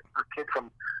Parik, a kid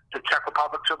from the Czech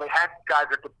Republic. So they had guys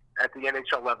at the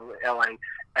NHL level in LA,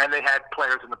 and they had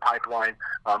players in the pipeline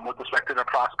with respect to their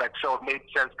prospects. So it made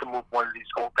sense to move one of these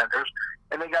goaltenders.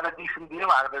 And they got a decent deal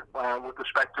out of it with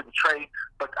respect to the trade.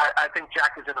 But I think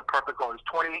Jack is in a perfect role. He's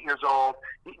 28 years old.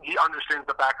 He understands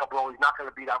the backup role. He's not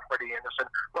going to beat out Freddie Anderson.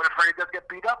 But if Freddie does get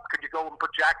beat up, could you go and put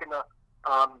Jack in the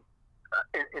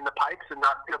pipes and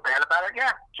not feel bad about it?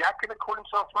 Yeah, Jack can accord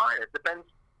himself fine. It depends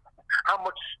how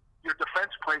much your defense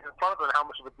plays in front of it and how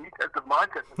much of a defensive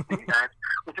mindset the team has,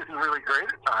 which isn't really great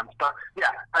at times. But,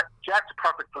 yeah, Jack's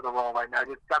perfect for the role right now.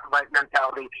 He's got the right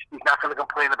mentality. He's not going to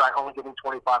complain about only getting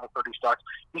 25 or 30 starts.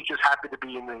 He's just happy to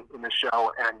be in the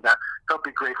show, and he'll be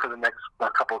great for the next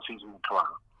couple of seasons in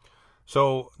Toronto.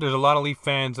 So there's a lot of Leaf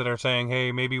fans that are saying,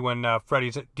 hey, maybe when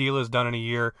Freddie's deal is done in a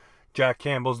year, Jack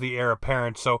Campbell's the heir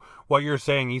apparent. So what you're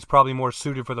saying, he's probably more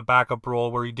suited for the backup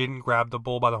role where he didn't grab the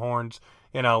bull by the horns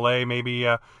in LA. Maybe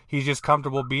he's just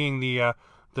comfortable being the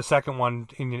second one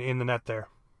in the net there.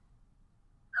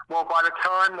 Well, by the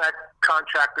time that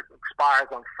contract expires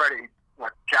on Freddie,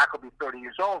 Jack will be 30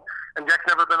 years old, and Jack's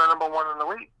never been a number 1 in the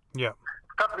league. Yeah.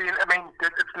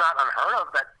 It's not unheard of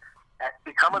that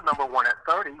become a number 1 at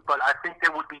 30, but I think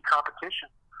there would be competition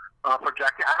for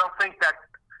Jack. I don't think that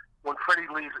when Freddie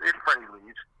leaves, if Freddie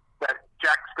leaves, that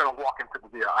Jack's going to walk into the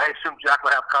deal. I assume Jack will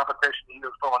have competition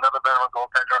either from another veteran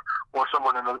goaltender or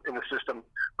someone in the system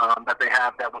that they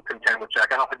have that would contend with Jack.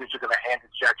 I don't think they're just going to hand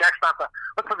it to Jack.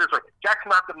 Let's put it this way, Jack's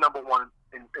the number one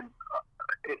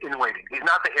in waiting. He's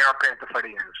not the heir apparent to Freddie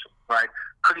Anderson, right?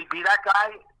 Could he be that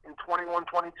guy in 21,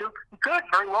 22? He could,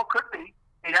 very well could be.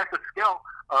 He has the skill,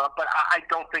 but I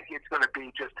don't think it's going to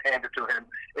be just handed to him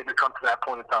if it comes to that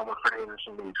point in time where Freddie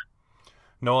Anderson leaves.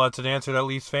 No, that's an answer that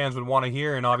Leafs fans would want to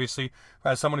hear, and obviously,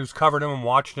 as someone who's covered him and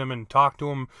watched him and talked to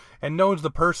him and knows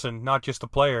the person, not just the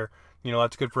player,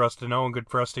 that's good for us to know and good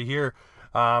for us to hear.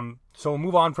 So we'll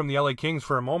move on from the LA Kings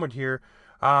for a moment here.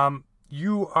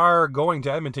 You are going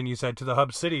to Edmonton, you said, to the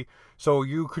hub city. So are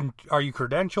you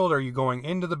credentialed? Are you going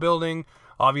into the building?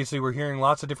 Obviously, we're hearing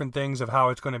lots of different things of how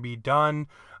it's going to be done.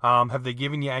 Have they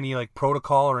given you any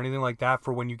protocol or anything like that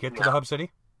for when you get to the hub city?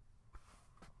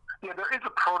 Yeah, there is a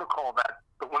protocol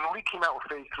but when we came out with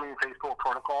Phase 3 and Phase 4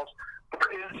 protocols, there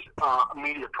is a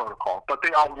media protocol, but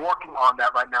they are working on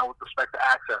that right now with respect to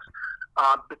access.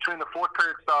 Between the fourth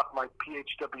period stuff, like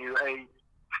PHWA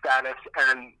status,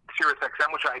 and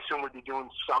SiriusXM, which I assume would be doing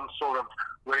some sort of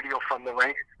radio from the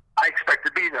rink, I expect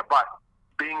to be there. But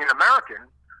being an American,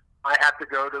 I have to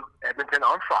go to Edmonton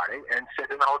on Friday and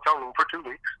sit in a hotel room for 2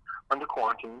 weeks under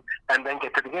quarantine and then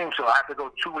get to the game. So I have to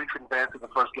go 2 weeks in advance of the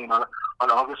first game on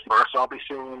August 1st. So I'll be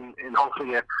sitting in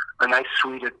hopefully a nice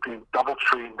suite at the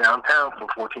DoubleTree downtown for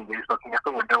 14 days, looking at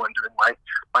the window and doing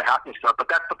my hockey stuff. But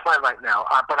that's the plan right now.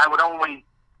 But I would only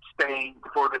stay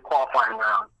for the qualifying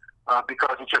round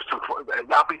because it's just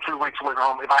I'll be 2 weeks away from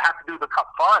home. If I have to do the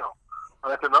Cup final,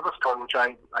 that's another story, which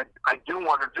I do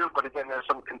want to do, but again, there's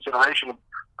some consideration of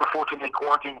the 14-day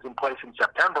quarantines in place in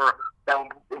September. That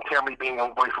would entail me being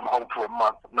away from home for a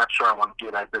month. I'm not sure I want to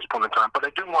do that at this point in time, but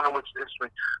I do want to witness history.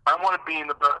 I want to be in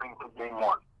the building for Game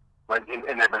 1, right,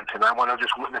 in Edmonton. I want to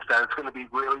just witness that. It's going to be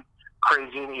really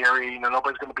crazy in the area.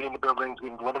 Nobody's going to be in the buildings,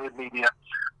 being limited media.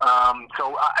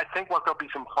 So I think there'll be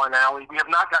some finality. We have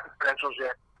not gotten credentials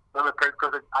yet,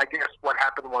 because I guess what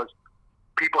happened was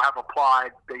people have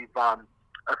applied. They've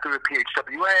through the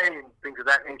PHWA and things of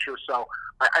that nature. So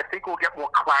I think we'll get more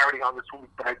clarity on this week.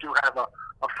 But I do have a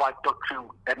flight booked to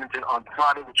Edmonton on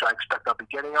Friday, which I expect I'll be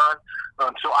getting on.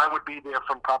 So I would be there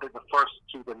from probably the 1st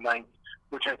to the 9th,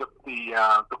 which is the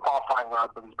qualifying round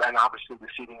for these, and obviously the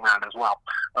seeding round as well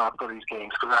for these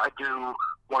games. Because I do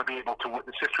want to be able to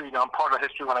witness history. I'm part of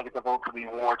history when I get to vote for the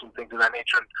awards and things of that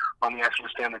nature on the actual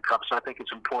Stanley Cup. So I think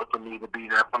it's important for me to be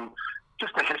there from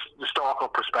just a historical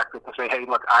perspective to say, hey,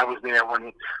 look, I was there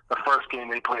when the first game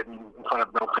they played in front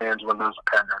of no fans when there was a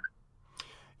pandemic.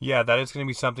 Yeah, that is going to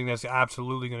be something that's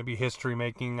absolutely going to be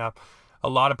history-making. A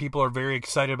lot of people are very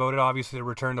excited about it. Obviously, the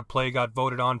return to play got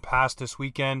voted on past this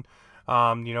weekend.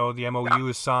 The MOU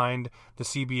is signed. The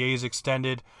CBA is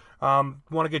extended. Want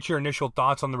to get your initial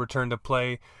thoughts on the return to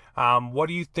play. What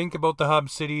do you think about the hub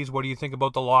cities? What do you think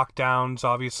about the lockdowns?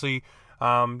 Obviously,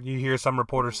 you hear some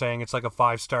reporters saying it's like a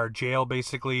 5-star jail,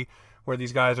 basically, where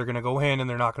these guys are going to go in and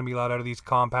they're not going to be allowed out of these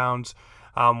compounds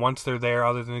once they're there,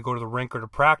 other than to go to the rink or to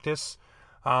practice.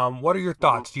 What are your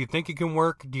thoughts? Do you think it can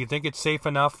work? Do you think it's safe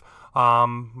enough?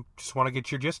 Just want to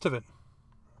get your gist of it.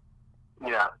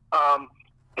 Yeah.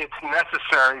 It's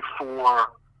necessary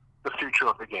for the future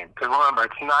of the game. Because remember,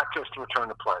 it's not just a return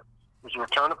to play. There's a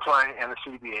return to play and a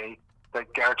CBA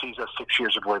that guarantees us 6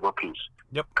 years of labor peace.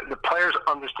 Yep. The players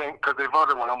understand, because they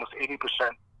voted with almost 80%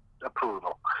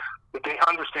 approval, that they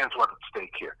understand what's at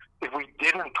stake here. If we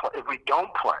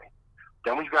don't play,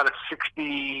 then we've got a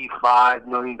 $65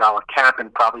 million cap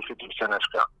and probably 50%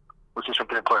 escrow, which is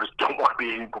something the players don't want to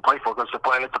be able to play for, because the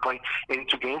plan is to play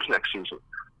 82 games next season.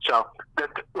 So,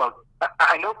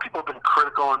 I know people have been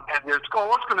critical, and there's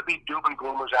always going to be doom and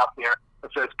gloomers out there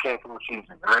that says cancel the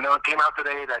season. And I know it came out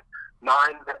today that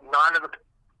nine of the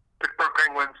Pittsburgh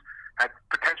Penguins had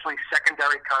potentially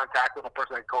secondary contact with a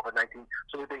person that had COVID-19,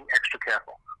 so they're being extra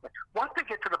careful. Once they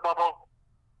get to the bubble,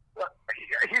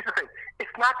 here's the thing.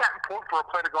 It's not that important for a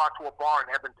player to go out to a bar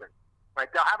in Edmonton. Right?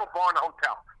 They'll have a bar in a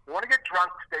hotel. You want to get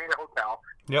drunk, stay in a hotel,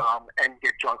 yep. And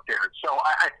get drunk there. So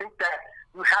I think that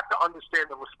you have to understand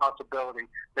the responsibility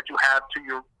that you have to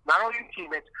your, not only your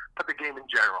teammates, but the game in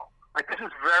general. Like, this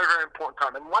is very, very important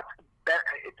time. And what's better,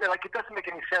 it doesn't make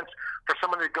any sense for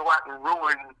someone to go out and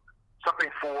ruin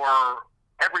something for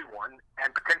everyone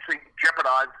and potentially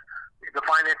jeopardize the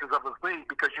finances of the league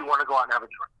because you want to go out and have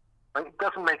a drink. Like, it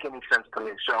doesn't make any sense to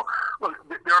me. So, look,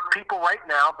 there are people right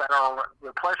now there are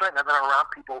players right now that are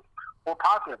around people who are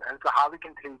positive, and it's a highly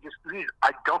contagious disease.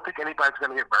 I don't think anybody's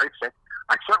going to get very sick.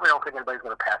 I certainly don't think anybody's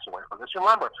going to pass away from this.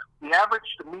 Remember, the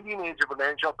median age of an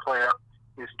NHL player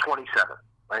is 27.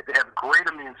 Right? They have great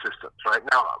immune systems. Right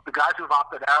now, the guys who've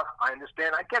opted out, I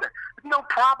understand. I get it. There's no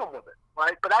problem with it.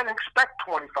 Right? But I didn't expect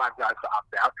 25 guys to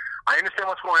opt out. I understand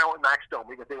what's going on with Max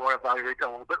Domi, that they want to evaluate that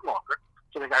a little bit longer.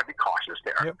 so they got to be cautious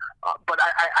there. Yep. But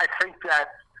I think that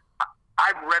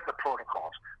I've read the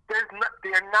protocols. They're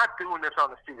not doing this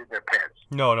on the seat of their pants.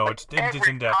 No, it's in depth.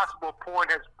 Every possible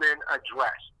point has been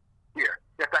addressed here.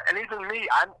 And even me,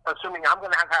 I'm assuming I'm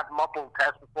going to have multiple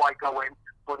tests before I go in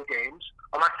for the games.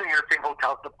 I'm not staying in the same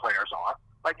hotels the players are.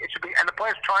 Like, it should be, and the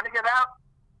players trying to get out,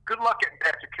 good luck getting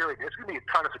past security. There's going to be a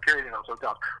ton of security in those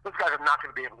hotels. Those guys are not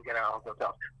going to be able to get out of those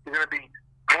hotels. They're going to be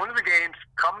going to the games,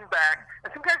 coming back, and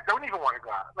some guys don't even want to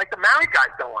go out. Like the Maui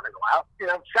guys don't want to go out.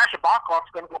 Sasha Barkov's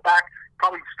going to go back,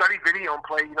 probably study video and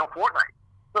play, Fortnite.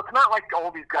 So it's not like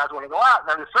all these guys want to go out.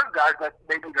 Now, there's certain guys that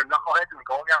maybe they're knuckleheads and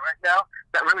going out right now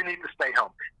that really need to stay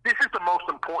home. This is the most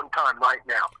important time right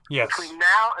now. Yes. Between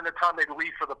now and the time they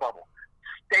leave for the bubble.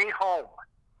 Stay home.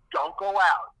 Don't go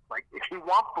out. Like, if you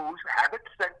want booze, have it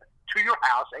sent to your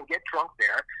house and get drunk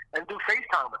there and do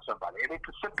FaceTime with somebody. And it's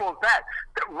as simple as that.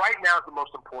 That right now is the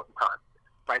most important time,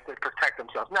 right, to protect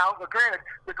themselves. Now, granted,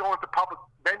 they're going to public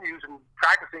venues and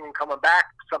practicing and coming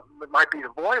back, something that might be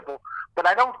avoidable, but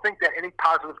I don't think that any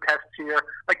positive tests here,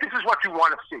 like, this is what you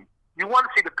want to see. You want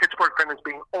to see the Pittsburgh Penguins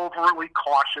being overly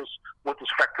cautious with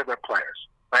respect to their players.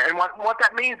 Right? And what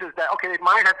that means is that, okay, they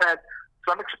might have had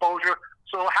some exposure,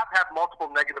 so they'll have to have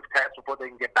multiple negative tests before they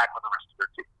can get back with the rest of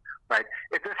their team. Right?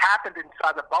 If this happened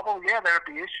inside the bubble, yeah, there'd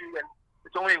be issue, and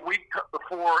it's only a week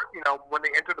before, when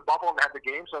they enter the bubble and have the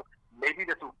game, so maybe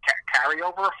there's some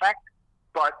carryover effect.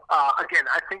 But, again,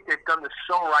 I think they've done this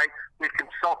so right. They've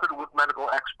consulted with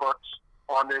medical experts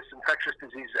on this, infectious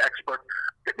disease experts.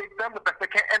 They've done the best they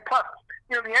can. And plus,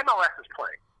 the MLS is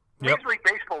playing. Yep. Major League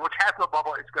Baseball, which has no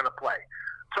bubble, is going to play.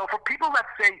 So for people that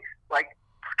say, like,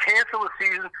 cancel the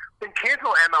season, then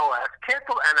cancel MLS,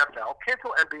 cancel NFL,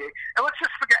 cancel NBA, and let's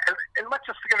just forget. And let's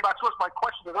just forget about. So my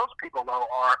question to those people though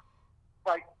are,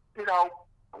 like, when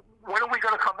are we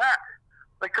going to come back?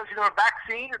 Because a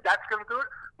vaccine, that's going to do it.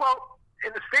 Well,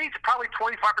 in the States, probably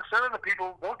 25% of the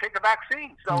people won't take a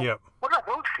vaccine. So what about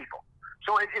those people?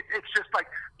 So it's just like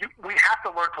we have to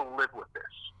learn to live with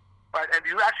this. Right? And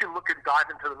you actually dive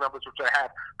into the numbers, which I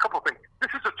have. A couple of things. This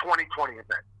is a 2020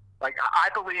 event. Like, I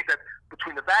believe that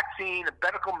between the vaccine and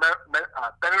better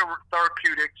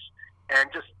therapeutics and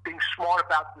just being smart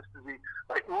about this disease,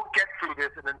 like, we'll get through this,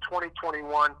 and in 2021,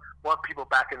 we'll have people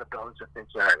back in the buildings and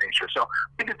things of that nature. So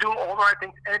we need to do all the right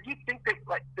things. And if you think that,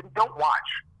 like, then don't watch,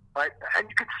 right? And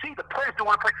you can see the players don't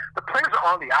want to play. The players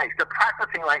are on the ice. They're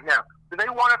practicing right now. Do they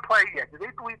want to play? Yeah. Do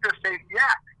they believe they're safe? Yeah.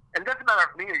 And it doesn't matter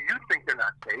if me or you think they're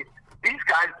not safe. These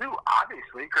guys do,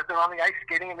 obviously, because they're on the ice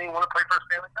skating and they want to play for a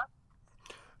Stanley Cup.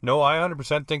 No, I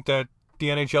 100% think that the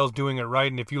NHL is doing it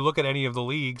right. And if you look at any of the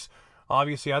leagues,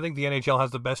 obviously I think the NHL has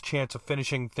the best chance of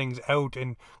finishing things out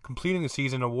and completing the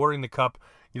season, awarding the cup.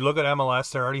 You look at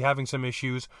MLS, they're already having some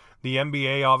issues. The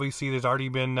NBA, obviously, there's already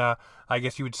been, I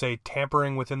guess you would say,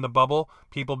 tampering within the bubble.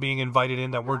 People being invited in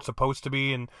that weren't supposed to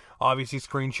be, and obviously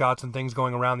screenshots and things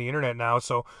going around the internet now.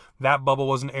 So that bubble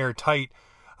wasn't airtight.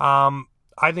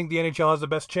 I think the NHL has the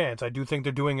best chance. I do think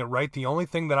they're doing it right. The only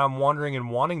thing that I'm wondering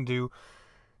and wanting to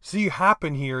see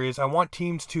happen here is I want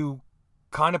teams to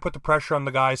kind of put the pressure on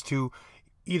the guys to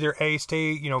either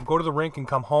stay, go to the rink and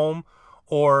come home,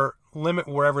 or limit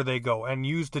wherever they go and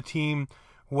use the team,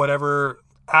 whatever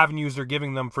avenues they're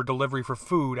giving them for delivery for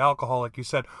food, alcohol, like you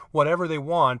said, whatever they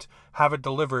want, have it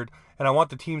delivered. And I want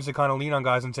the teams to kind of lean on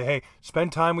guys and say, hey,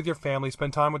 spend time with your family,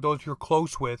 spend time with those you're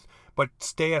close with, but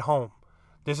stay at home.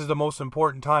 This is the most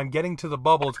important time. Getting to the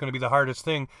bubble is going to be the hardest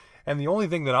thing. And the only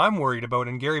thing that I'm worried about,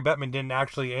 and Gary Bettman didn't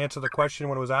actually answer the question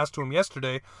when it was asked to him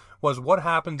yesterday, was what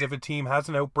happens if a team has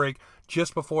an outbreak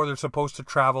just before they're supposed to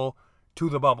travel to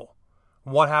the bubble?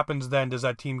 What happens then? Does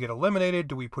that team get eliminated?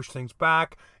 Do we push things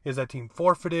back? Is that team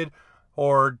forfeited?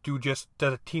 Or does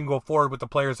the team go forward with the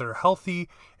players that are healthy?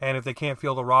 And if they can't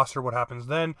field the roster, what happens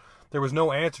then? There was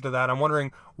no answer to that. I'm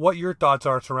wondering what your thoughts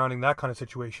are surrounding that kind of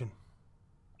situation.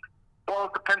 Well,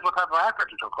 it depends what type of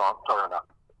athletes you're talking about.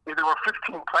 If there were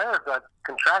 15 players that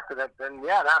contracted it, then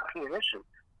yeah, that'd be an issue.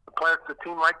 The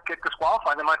team might get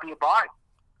disqualified. There might be a bye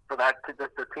for that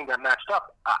the team that matched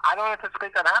up. I don't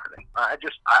anticipate that happening. I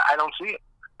don't see it.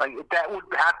 Like, that would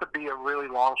have to be a really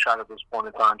long shot at this point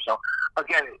in time. So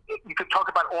again, you could talk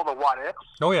about all the what ifs.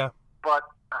 Oh yeah. But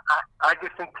I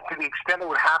just think to the extent it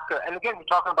would have to, and again, you're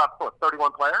talking about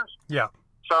 31 players. Yeah.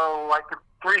 So like if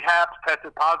 3 halves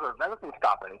tested positive, that doesn't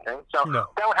stop anything. So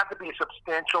that would have to be a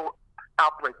substantial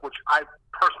outbreak, which I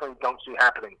personally don't see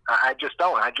happening. I just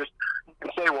don't. You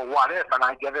can say, well, what if? And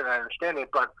I get it, I understand it,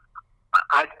 but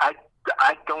I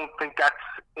don't think that's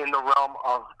in the realm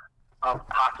of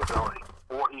possibility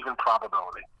or even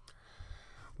probability.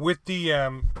 With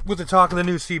the talk of the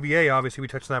new CBA, obviously we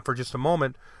touched on that for just a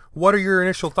moment. What are your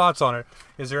initial thoughts on it?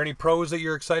 Is there any pros that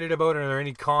you're excited about, or are there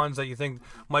any cons that you think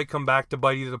might come back to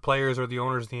bite either the players or the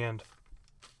owners in the end?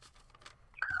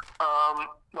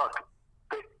 Look,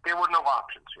 there were no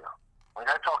options here. Like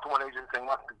I talked to one agent saying,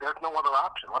 look, there's no other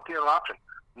option. What's the other option?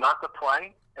 Not to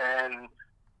play and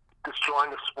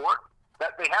destroying the sport?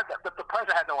 That they had that, but the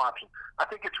players had no option. I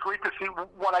think it's great to see.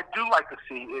 What I do like to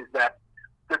see is that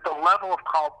the level of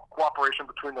cooperation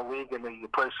between the league and the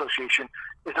Players Association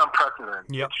is unprecedented.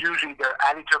 Yep. It's usually they're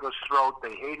at each other's throats.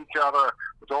 They hate each other.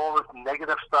 There's all this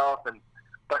negative stuff,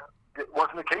 but it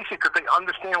wasn't the case here because they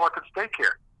understand what's at stake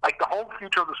here. Like the whole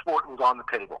future of the sport was on the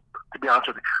table, to be honest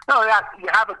with you. No, you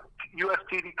have a U.S.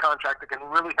 TV contract that can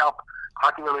really help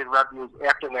hockey-related revenues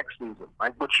after next season,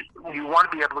 right? Which you want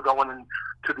to be able to go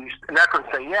into these, and that's going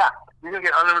to say, yeah, you're going to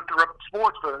get uninterrupted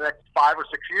sports for the next 5 or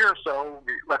 6 years, so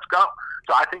let's go.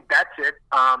 So I think that's it.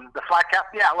 The flat cap,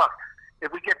 yeah, look,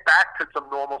 if we get back to some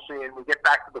normalcy and we get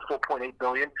back to the $4.8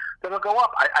 billion, then it'll go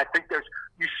up. I think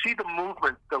you see the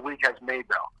movement the league has made,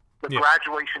 though. The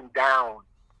graduation down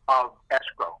of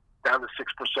escrow down to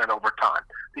 6% over time.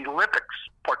 The Olympics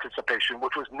participation,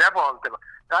 which was never on the table.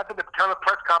 I've been to a ton of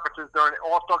press conferences during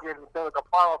All-Star games and Stanley Cup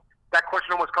Finals. That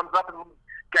question always comes up, and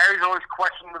Gary's always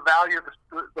questioning the value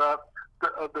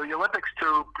of the Olympics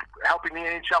to helping the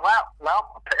NHL out.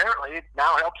 Well, apparently it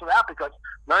now helps it out because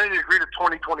not only agreed to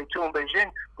 2022 in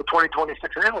Beijing, but 2026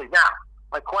 in Italy. Now,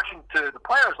 my question to the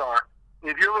players are,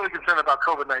 if you're really concerned about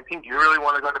COVID-19, do you really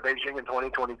want to go to Beijing in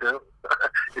 2022?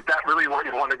 Is that really where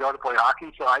you want to go to play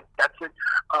hockey? So that's it.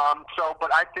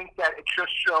 But I think that it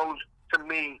just shows to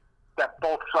me that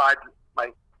both sides,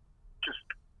 like, just,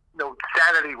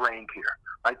 sanity reigned here.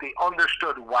 Like, they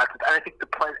understood what, and I think the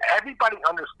players, everybody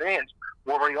understands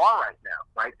where we are right now,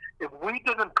 right? If we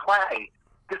didn't play,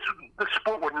 the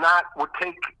sport would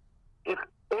take, if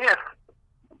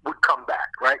would come back,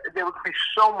 right? There would be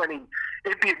so many.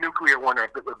 It'd be a nuclear winter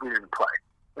if we didn't play.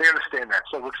 They understand that.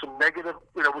 So with some negative,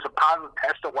 it was a positive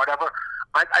test or whatever.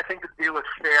 I think the deal is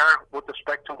fair with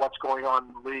respect to what's going on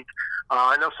in the league.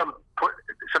 I know some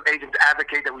agents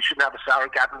advocate that we shouldn't have a salary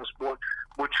cap in the sport,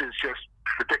 which is just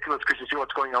ridiculous because you see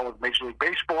what's going on with Major League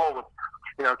Baseball, with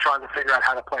trying to figure out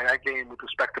how to play that game with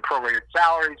respect to prorated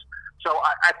salaries. So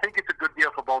I think it's a good deal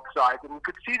for both sides, and you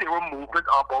could see there were movement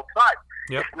on both sides.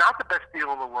 Yep. It's not the best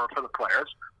deal in the world for the players,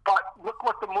 but look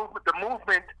what the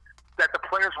movement that the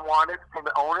players wanted from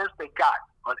the owners, they got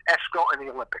on escrow and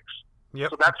the Olympics.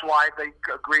 Yep. So that's why they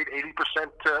agreed 80%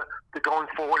 to going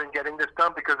forward and getting this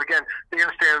done, because again, they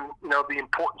understand the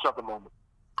importance of the moment.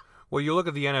 Well, you look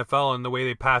at the NFL and the way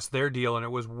they passed their deal, and it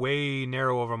was way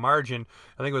narrow of a margin.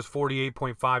 I think it was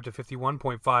 48.5 to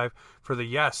 51.5 for the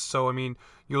yes. So, I mean,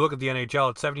 you look at the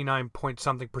NHL, it's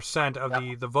 79-point-something%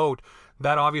 of the vote.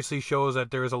 That obviously shows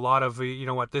that there is a lot of,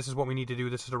 this is what we need to do,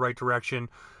 this is the right direction.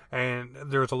 And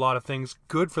there's a lot of things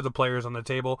good for the players on the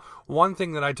table. One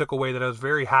thing that I took away that I was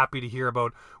very happy to hear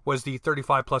about was the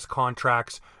 35-plus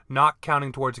contracts not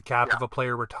counting towards a cap if a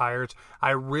player retires.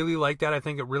 I really like that. I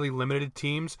think it really limited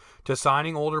teams to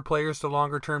signing older players to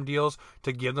longer-term deals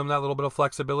to give them that little bit of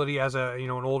flexibility as an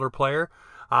older player.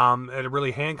 And it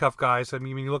really handcuffed guys. I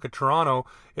mean, when you look at Toronto,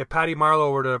 if Patty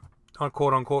Marleau were to,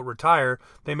 quote-unquote, retire,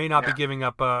 they may not be giving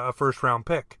up a first-round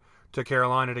pick to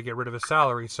Carolina to get rid of his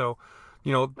salary. So,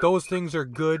 those things are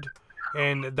good,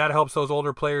 and that helps those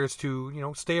older players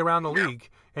to, stay around the league.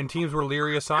 And teams were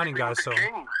leery of signing guys. So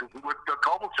Kings with the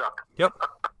Kovalchuk. Yep.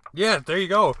 Yeah, there you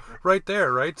go. Right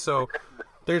there, right? So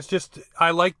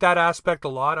I like that aspect a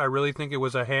lot. I really think it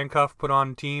was a handcuff put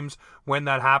on teams when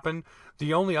that happened.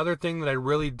 The only other thing that I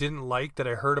really didn't like that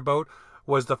I heard about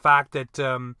was the fact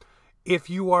that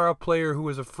if you are a player who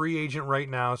is a free agent right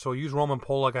now, so use Roman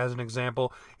Polak as an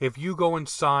example, if you go and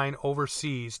sign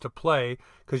overseas to play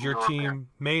because your team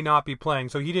may not be playing,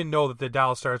 so he didn't know that the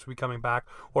Dallas Stars would be coming back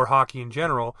or hockey in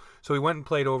general, so he went and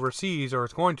played overseas, or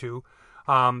is going to,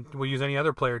 we'll use any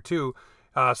other player too,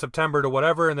 September to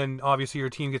whatever, and then obviously your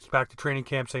team gets back to training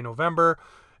camp, say November,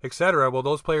 etc. Well,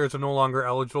 those players are no longer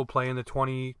eligible to play in the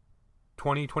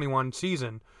 2021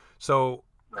 season. So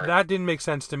that didn't make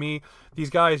sense to me. These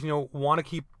guys, want to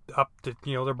keep up to,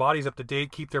 their bodies up to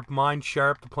date, keep their mind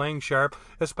sharp, the playing sharp,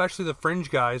 especially the fringe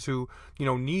guys who,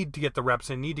 need to get the reps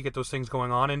in, need to get those things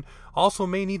going on, and also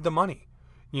may need the money,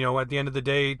 at the end of the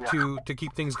day to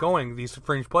keep things going, these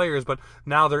fringe players. But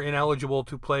now they're ineligible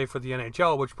to play for the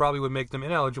NHL, which probably would make them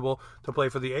ineligible to play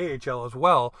for the AHL as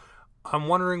well. I'm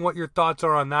wondering what your thoughts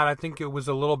are on that. I think it was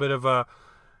a little bit of a,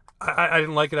 I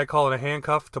didn't like it. I call it a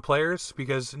handcuff to players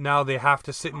because now they have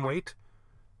to sit and wait.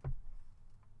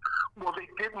 Well, they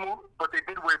did move, but they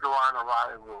did waive the Ryan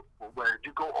O'Reilly rule, where if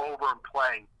you go over and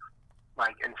play,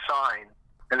 and sign,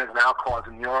 and there's an out clause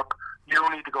in Europe, you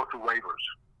don't need to go through waivers,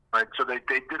 right? So they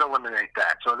did eliminate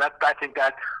that. So I think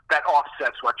that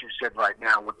offsets what you said right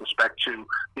now with respect to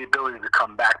the ability to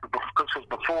come back. Because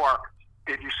before,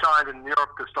 if you signed in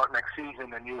Europe to start next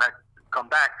season and you had to come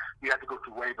back, you had to go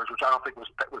through waivers, which I don't think was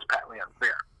patently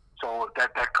unfair. So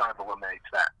that kind of eliminates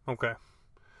that. Okay.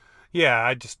 Yeah,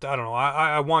 I don't know.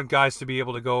 I want guys to be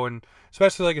able to go, and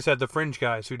especially, like I said, the fringe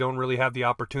guys who don't really have the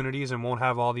opportunities and won't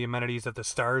have all the amenities that the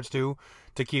stars do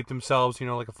to keep themselves,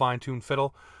 like a fine-tuned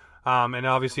fiddle. And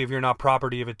obviously, if you're not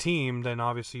property of a team, then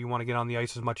obviously you want to get on the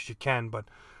ice as much as you can. But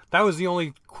that was the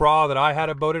only craw that I had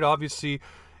about it. Obviously,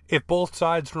 if both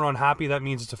sides are unhappy, that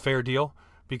means it's a fair deal,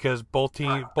 because both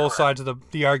sides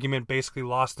of the argument basically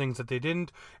lost things that they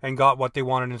didn't and got what they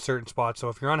wanted in certain spots. So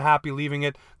if you're unhappy leaving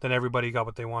it, then everybody got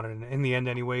what they wanted in the end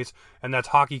anyways, and that's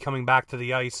hockey coming back to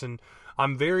the ice. And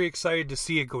I'm very excited to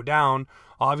see it go down.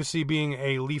 Obviously, being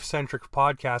a Leaf-centric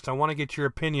podcast, I want to get your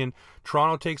opinion.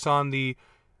 Toronto takes on the,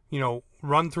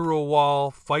 run through a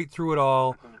wall, fight through it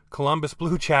all, Columbus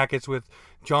Blue Jackets with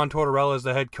John Tortorella as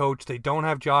the head coach. They don't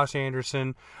have Josh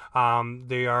Anderson.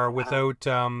 They are without...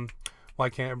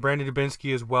 Brandon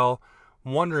Dubinsky as well.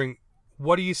 Wondering,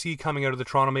 what do you see coming out of the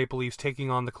Toronto Maple Leafs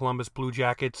taking on the Columbus Blue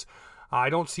Jackets?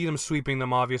 I don't see them sweeping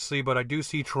them, obviously, but I do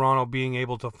see Toronto being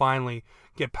able to finally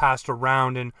get past a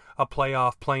round in a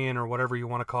playoff, play-in, or whatever you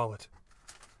want to call it.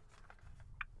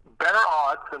 Better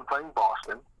odds than playing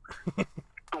Boston.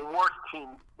 the worst team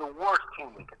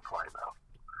they can play, though.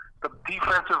 The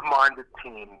defensive-minded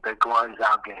team that grinds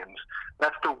out games.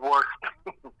 That's the worst.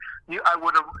 I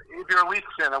would have, if you're a Leafs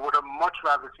fan, I would have much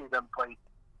rather see them play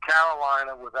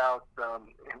Carolina without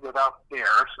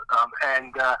theirs,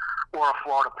 or a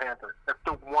Florida Panthers. That's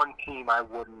the one team I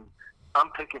wouldn't.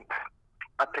 I'd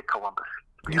pick Columbus.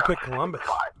 You pick Columbus?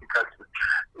 Because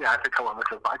I think Columbus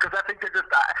is fine. Because I think they're just.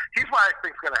 Here's what I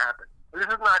think is going to happen. This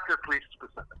is not just Leafs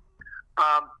specific.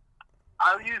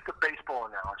 I'll use the baseball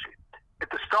analogy. At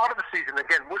the start of the season,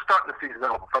 again, we're starting the season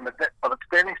over from a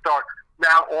standing start.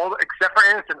 Now, except for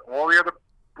Anderson, all the other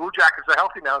Blue Jackets are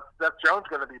healthy now. Seth Jones is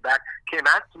going to be back. Cam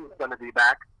Atkinson is going to be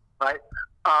back, right?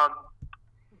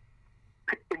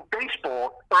 In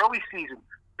baseball, early season,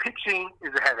 pitching is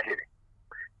ahead of hitting.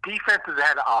 Defense is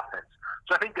ahead of offense.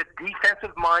 So I think the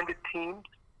defensive-minded teams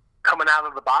coming out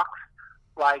of the box,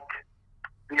 like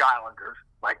the Islanders,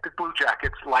 like the Blue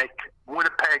Jackets, like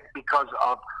Winnipeg because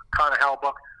of Connor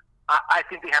Hellebuyck, I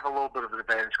think they have a little bit of an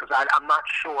advantage because I'm not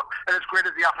sure. And as great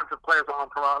as the offensive players are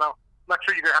in Toronto, I'm not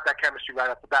sure you're going to have that chemistry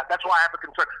right off the bat. That's why I have a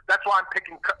concern. That's why I'm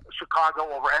picking Chicago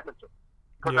over Edmonton.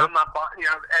 Because I'm not,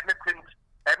 Edmonton's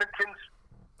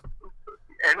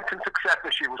success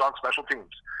this year was on special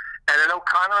teams. And I know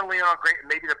Connor and Leon are great.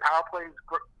 Maybe the power play is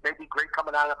maybe great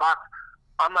coming out of the box.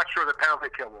 I'm not sure the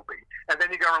penalty kill will be. And then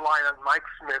you're going to rely on Mike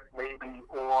Smith maybe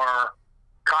or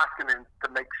Koskinen to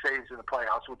make saves in the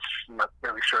playoffs, which I'm not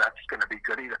really sure that's going to be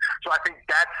good either. So I think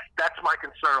that's my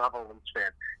concern of a Leafs fan.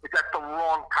 Is that the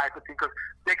wrong type of team? Because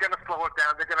they're going to slow it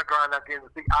down. They're going to grind out games.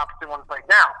 It's the opposite one play.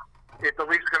 Now, if the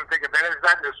Leafs are going to take advantage of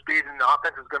that, and their speed and the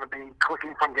offense is going to be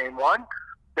clicking from game one,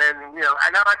 then, and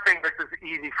I'm not saying this is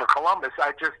easy for Columbus.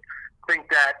 I just think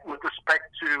that with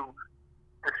respect to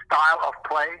the style of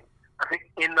play, I think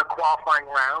in the qualifying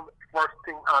round, first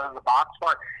thing out of the box,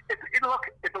 fine. If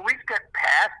the Leafs get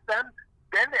past them,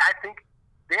 then I think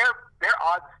their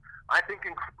odds,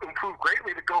 improve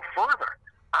greatly to go further.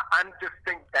 I'm just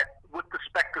think that with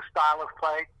respect to style of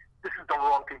play, this is the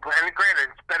wrong team play. And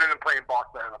granted, it's better than playing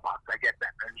Boston in the box. I get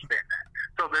that. I understand that.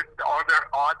 So are their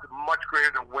odds much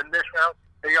greater to win this round?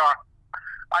 They are.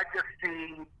 I just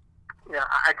see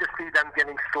them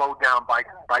getting slowed down by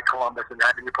Columbus and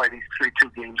having to play these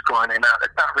 3-2 games grinding out.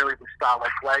 It's not really the style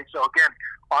of play. So again,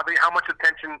 how much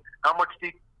attention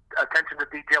to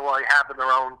detail will they have in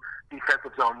their own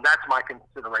defensive zone? That's my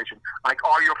consideration. Like,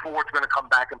 are your forwards going to come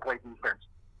back and play defense?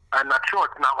 I'm not sure.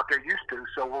 It's not what they're used to,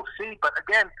 so we'll see. But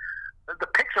again, the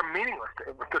picks are meaningless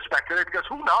with respect to it because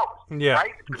who knows? Yeah,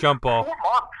 right? jump ball. 4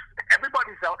 months.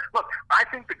 Everybody's out. Look, I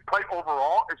think the play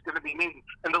overall is going to be needed.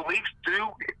 And the Leafs do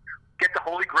get the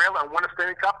Holy Grail and win a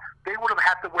Stanley Cup. They would have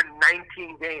had to win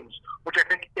 19 games, which I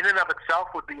think in and of itself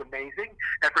would be amazing.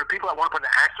 And for the people that want to put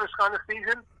an asterisk on the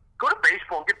season, go to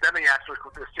baseball and give them the asterisk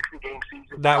with their 60-game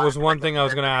season. That was one thing I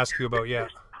was going to ask you about, yeah.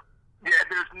 Yeah,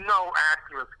 there's no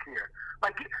asterisk here.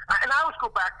 And I always go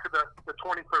back to the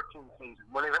 2013 season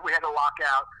when we had a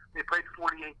lockout. They played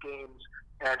 48 games,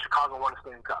 and Chicago won a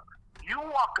Stanley Cup. You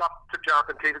walk up to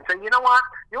Jonathan Tate and say, you know what?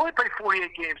 You only played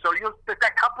 48 games, so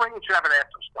that cup ring, you should have an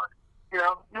asterisk on it.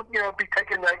 be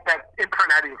taking that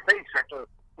imprint out of your face after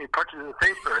you punch it in the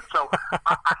face for it. So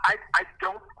I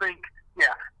don't think,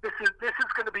 this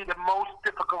is going to be the most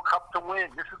difficult cup to win.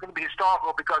 This is going to be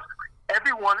historical because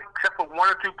everyone except for one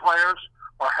or two players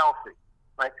are healthy.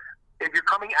 Right? If you're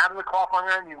coming out of the qualifying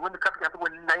round, you win the cup, you have to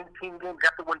win 19 games, you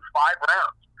have to win 5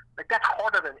 rounds. Like, that's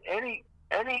harder than any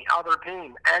other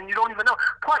team, and you don't even know.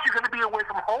 Plus, you're going to be away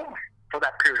from home for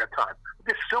that period of time.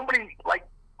 There's so many,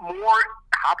 more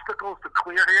obstacles to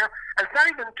clear here. And it's not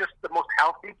even just the most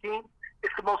healthy team,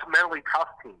 it's the most mentally tough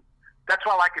team. That's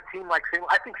why I like a team like St.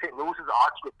 Louis. I think St. Louis's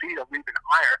odds with beat are even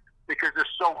higher because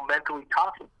they're so mentally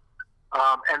tough.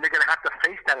 And they're going to have to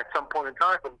face that at some point in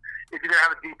time. And if you're going to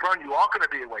have a deep run, you are going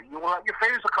to be away. Your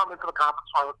favorites will come into the conference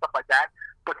final and stuff like that.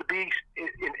 But to be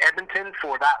in Edmonton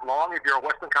for that long, if you're a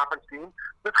Western Conference team,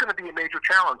 that's going to be a major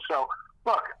challenge. So,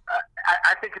 look,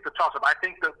 I think it's a toss-up. I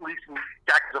think the Leafs and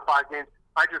Jackets are 5 games.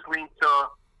 I just lean to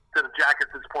the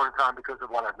Jackets at this point in time because of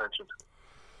what I've mentioned.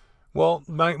 Well,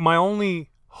 my only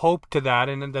hope to that,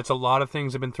 and that's a lot of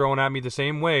things have been thrown at me the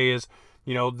same way, is,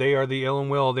 they are the ill and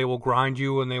will. They will grind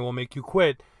you and they will make you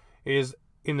quit. Is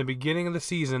in the beginning of the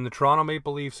season, the Toronto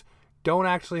Maple Leafs don't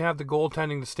actually have the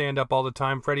goaltending to stand up all the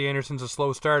time. Freddie Anderson's a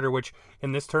slow starter, which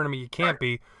in this tournament you can't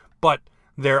be. But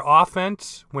their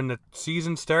offense, when the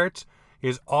season starts,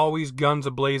 is always guns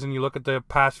a-blazing. You look at the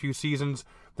past few seasons,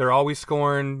 they're always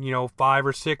scoring, 5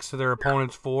 or 6 to their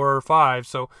opponents 4 or 5.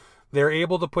 So they're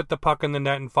able to put the puck in the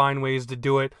net and find ways to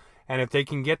do it. And if they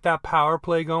can get that power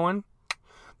play going,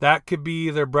 that could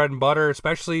be their bread and butter,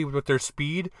 especially with their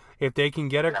speed. If they can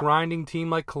get a grinding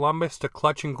team like Columbus to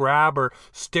clutch and grab or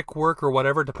stick work or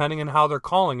whatever, depending on how they're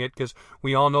calling it, because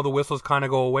we all know the whistles kind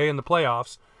of go away in the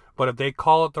playoffs. But if they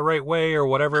call it the right way or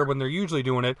whatever when they're usually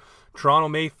doing it, Toronto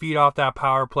may feed off that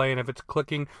power play, and if it's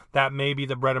clicking, that may be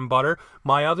the bread and butter.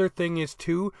 My other thing is,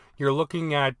 too, you're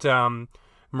looking at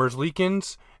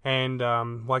Merzlikins and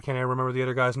why can't I remember the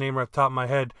other guy's name right off the top of my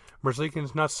head?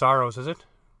 Merzlikins, not Saros, is it?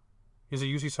 Is it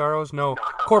UC Saros? No.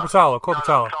 Korpisalo.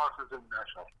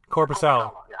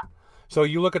 Korpisalo. Yeah. So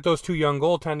you look at those 2 young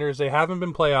goaltenders, they haven't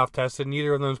been playoff tested.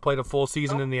 Neither of them has played a full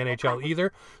season in the NHL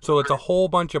either. So it's a whole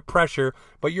bunch of pressure.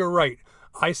 But you're right.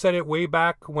 I said it way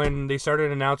back when they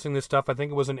started announcing this stuff, I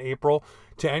think it was in April,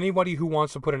 to anybody who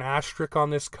wants to put an asterisk on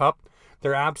this cup,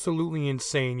 they're absolutely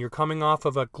insane. You're coming off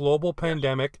of a global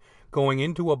pandemic, going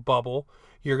into a bubble.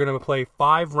 You're going to play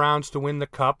 5 rounds to win the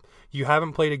cup. You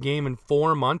haven't played a game in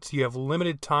 4 months. You have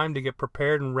limited time to get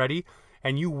prepared and ready,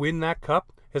 and you win that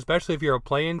cup, especially if you're a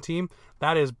play-in team.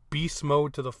 That is beast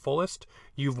mode to the fullest.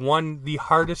 You've won the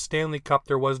hardest Stanley Cup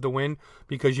there was to win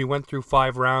because you went through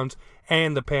 5 rounds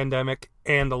and the pandemic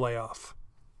and the layoff.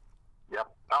 Yep.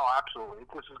 Oh, absolutely.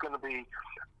 This is going to be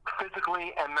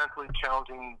physically and mentally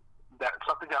challenging. That's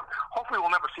something that hopefully we'll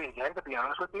never see again, to be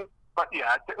honest with you. But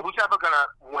yeah, who's ever going to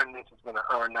win this is going to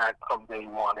earn that from day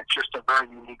one. It's just a very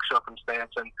unique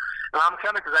circumstance. And I'm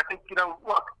excited because I think,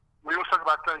 look, we always talk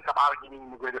about Stanley Cup hockey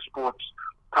being the greatest sports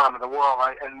time in the world,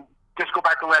 right? And just go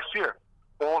back to last year.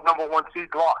 All number 1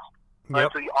 seeds lost. Right?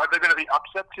 Yep. So are there going to be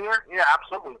upsets here? Yeah,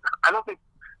 absolutely. I don't think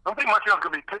Montreal's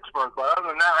going to be Pittsburgh, but other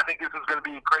than that, I think this is going to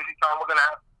be a crazy time. We're going to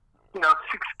have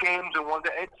 6 games in one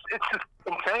day. It's just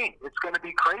insane. It's going to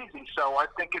be crazy. So I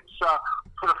think it's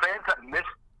for the fans that missed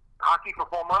hockey for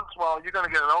 4 months, well, you're going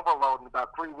to get an overload in about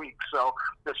 3 weeks. So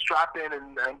just strap in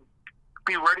and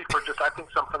be ready for just, I think,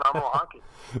 some phenomenal hockey.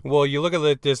 Well, you look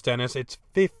at this, Dennis. It's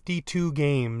 52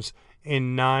 games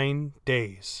in 9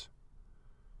 days.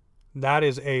 That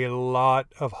is a lot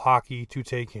of hockey to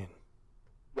take in.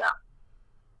 Yeah.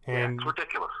 And it's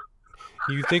ridiculous.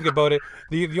 You think about it.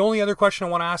 The only other question I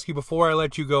want to ask you before I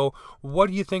let you go, what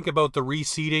do you think about the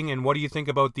reseeding, and what do you think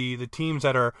about the teams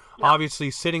that are obviously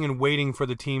sitting and waiting for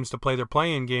the teams to play their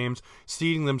play-in games,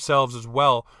 seeding themselves as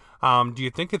well? Do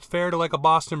you think it's fair to a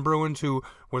Boston Bruins who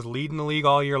was leading the league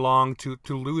all year long to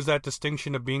lose that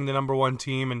distinction of being the number 1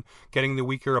 team and getting the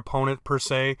weaker opponent per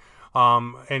se,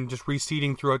 and just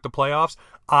reseeding throughout the playoffs?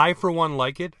 I, for one,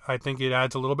 like it. I think it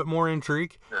adds a little bit more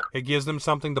intrigue. Yeah. It gives them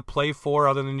something to play for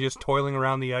other than just toiling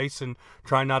around the ice and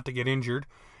trying not to get injured.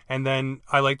 And then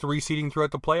I like the reseeding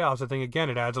throughout the playoffs. I think, again,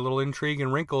 it adds a little intrigue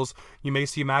and wrinkles. You may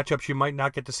see matchups you might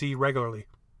not get to see regularly.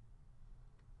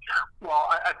 Well,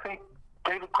 I think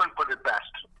David Quinn put it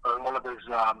best in one of his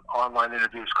online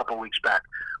interviews a couple of weeks back.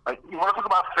 You want to talk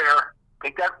about fair,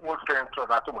 take that word fair and throw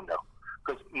it out the window.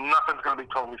 Because nothing's going to be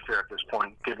totally fair at this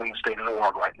point, given the state of the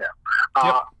world right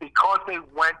now. Because they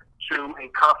went to a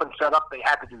conference setup, they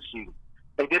had to do seeding.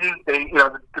 They didn't.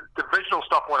 The divisional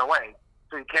stuff went away,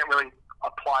 so you can't really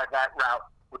apply that route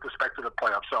with respect to the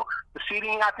playoffs. So the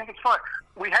seeding, I think it's fine.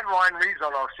 We had Ryan Reeves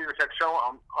on our Sirius X show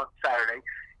on Saturday.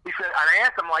 He said, and I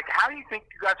asked him, like, how do you think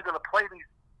you guys are going to play these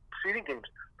seeding games?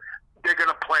 They're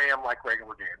going to play them like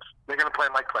regular games. They're going to play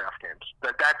them like playoff games.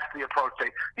 That's the approach.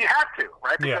 You have to,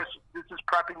 right? Because this is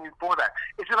prepping you for that.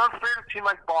 Is it unfair to a team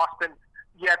like Boston?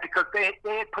 Yeah, because they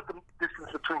had put the distance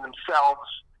between themselves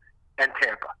and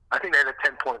Tampa. I think they had a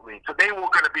 10-point lead. So they were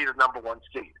going to be the number one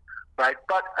seed, right?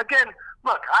 But, again,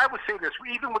 look, I would say this,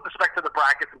 even with respect to the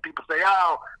brackets, and people say,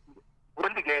 oh,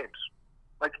 win the games.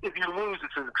 Like, if you lose,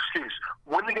 it's an excuse.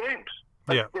 Win the games.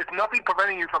 Like, there's nothing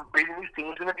preventing you from beating these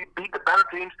teams, and if you beat the better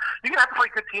teams, you're going to have to play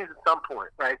good teams at some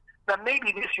point, right? Now,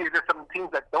 maybe this year there's some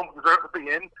teams that don't deserve to be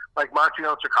in, like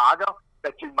Montreal and Chicago,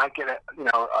 that you might get a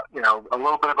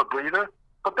little bit of a breather.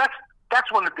 But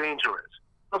that's when the danger is.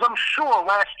 Because I'm sure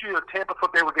last year Tampa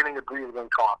thought they were getting a breather than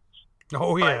Columbus.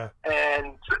 Oh, yeah.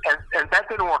 Right? And that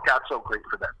didn't work out so great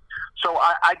for them. So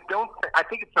I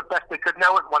think it's the best they could.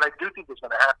 Now, what I do think is going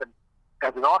to happen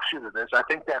as an offshoot of this, I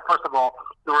think that, first of all,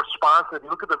 the response, if you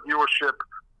look at the viewership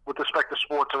with respect to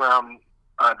sports around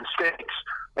the States,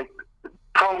 like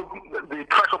the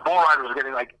professional bull riders are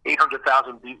getting like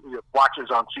 800,000 watches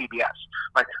on CBS.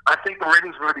 Like, I think the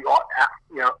ratings are going to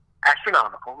be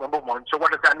astronomical, number one. So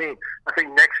what does that mean? I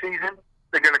think next season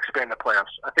they're going to expand the playoffs.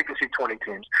 I think you see 20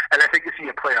 teams. And I think you see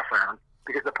a playoff round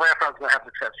because the playoff round is going to have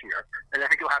success here. And I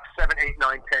think you'll have 7, 8,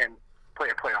 9, 10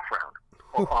 play a playoff round.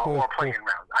 Or playing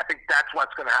round. I think that's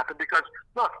what's going to happen because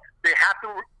look, they have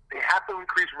to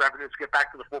increase revenue to get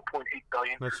back to the $4.8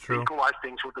 billion. That's true. Equalize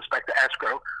things with respect to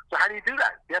escrow. So how do you do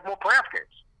that? You have more playoff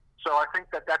games. So I think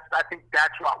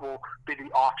that's what will be the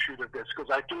offshoot of this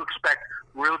because I do expect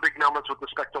really big numbers with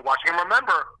respect to watching. And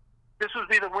remember, this was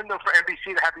the window for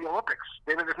NBC to have the Olympics.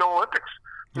 Maybe there's no Olympics.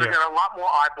 So There's a lot more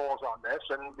eyeballs on this,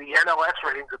 and the NLS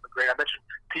ratings have been great. I mentioned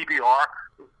PBR.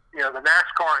 The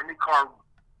NASCAR, IndyCar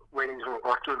ratings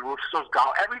are through the roof. So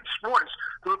every sport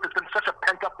there's been such a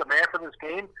pent up demand for this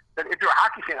game that if you're a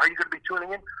hockey fan, are you going to be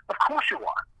tuning in? Of course you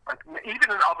are. Like,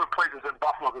 even in other places in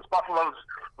Buffalo, because Buffalo's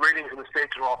ratings in the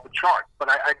States are off the chart. But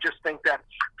I just think that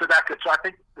that's good. So I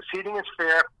think the seeding is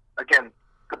fair. Again,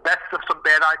 the best of some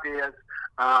bad ideas.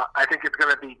 I think it's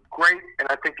going to be great, and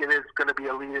I think it is going to be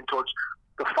a lead in towards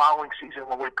the following season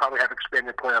when we probably have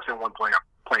expanded playoffs in one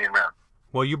playing round.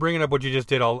 Well, you bringing up what you just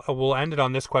did, we'll end it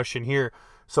on this question here.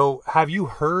 So have you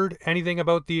heard anything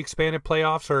about the expanded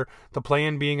playoffs or the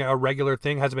play-in being a regular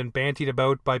thing? Has it been bantied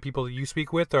about by people that you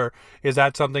speak with, or is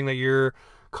that something that you're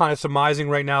kind of surmising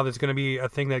right now that's going to be a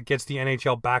thing that gets the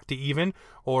NHL back to even?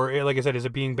 Or, like I said, is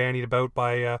it being bandied about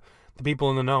by the people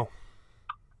in the know?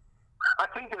 I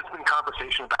think there's been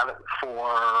conversation about it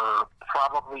for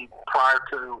probably prior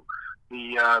to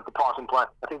the pause and play.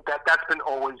 I think that's been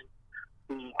always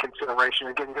the consideration.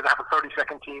 Again, you're going to have a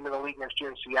 32nd team in the league next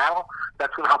year in Seattle.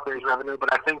 That's going to help raise revenue.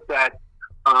 But I think that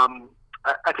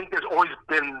I think there's always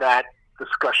been that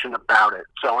discussion about it.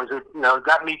 So is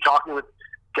that me talking with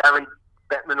Gary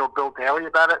Bettman or Bill Daly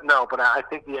about it? No, but I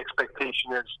think the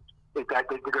expectation is that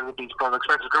they're going to be further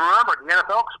expenses. Because remember, the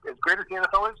NFL, as great as the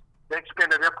NFL is, they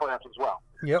expanded their playoffs as well.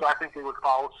 Yep. So I think they would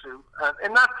follow suit.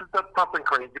 And not something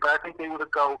crazy, but I think they would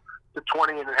go to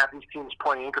 20 and have these teams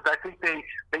playing because I think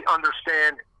they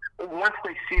understand once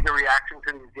they see the reaction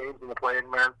to these games in the play-in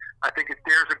round. I think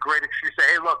there's a great excuse to say,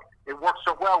 hey, look, it works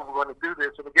so well, we're going to do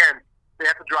this. And again, they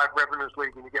have to drive revenues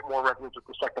league and you get more revenues with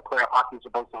respect to playoff hockey as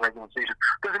opposed to regular season.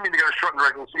 Doesn't mean they're going to shorten the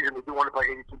regular season. They do want to play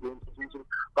 82 games this season,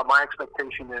 but my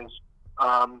expectation is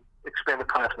expand the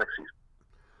playoffs next season.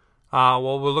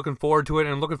 Well, we're looking forward to it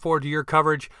and looking forward to your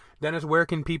coverage. Dennis, where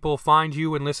can people find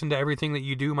you and listen to everything that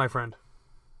you do, my friend?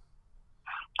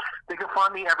 They can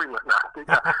find me everywhere now. You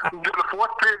can go to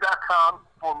fourthperiod.com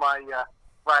for my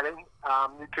writing.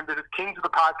 You can visit Kings of the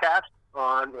Podcast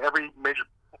on every major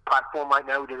platform right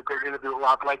now. We did a great interview with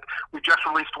Rob Blake. We just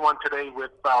released one today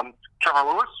with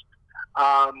Trevor Lewis.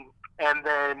 And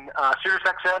then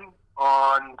SiriusXM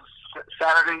on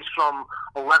Saturdays from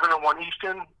 11 to 1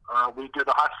 Eastern. We do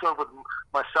the Hot Stove with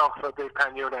myself, Dave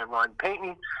Pagnotta, and Ryan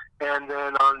Payton. And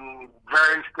then on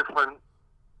various different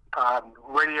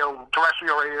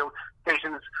terrestrial radio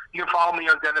stations. You can follow me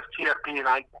on Dennis TFP, and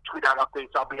I tweet out updates.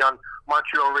 I'll be on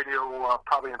Montreal radio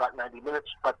probably in about 90 minutes,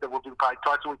 but we'll do probably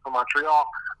twice a week from Montreal.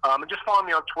 And just follow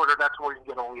me on Twitter. That's where you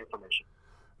can get all the information.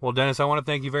 Well, Dennis, I want to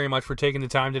thank you very much for taking the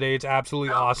time today. It's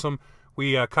absolutely awesome.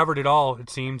 We covered it all, it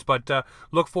seems, but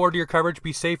look forward to your coverage.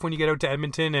 Be safe when you get out to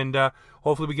Edmonton, and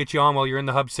hopefully we get you on while you're in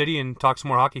the hub city and talk some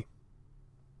more hockey.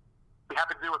 Be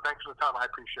happy to do it. Thanks for the time. I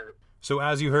appreciate it. So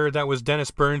as you heard, that was Dennis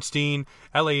Bernstein,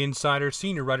 LA Insider,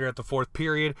 senior writer at the Fourth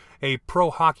Period, a Pro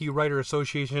Hockey Writer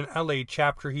Association LA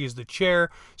chapter. He is the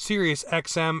chair, Sirius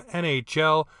XM,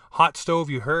 NHL, Hot Stove,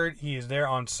 you heard. He is there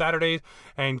on Saturdays,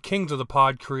 and Kings of the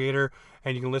Pod creator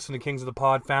and you can listen to Kings of the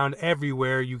Pod found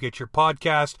everywhere you get your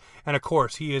podcast. And of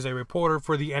course, he is a reporter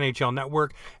for the NHL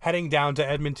Network, heading down to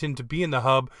Edmonton to be in the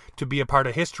hub, to be a part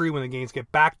of history when the games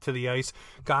get back to the ice.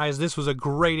 Guys, this was a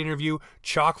great interview,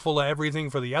 chock full of everything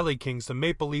for the LA Kings, the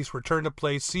Maple Leafs, return to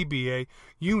play, CBA,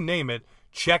 you name it.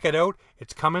 Check it out.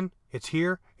 It's coming. It's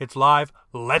here. It's live.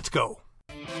 Let's go.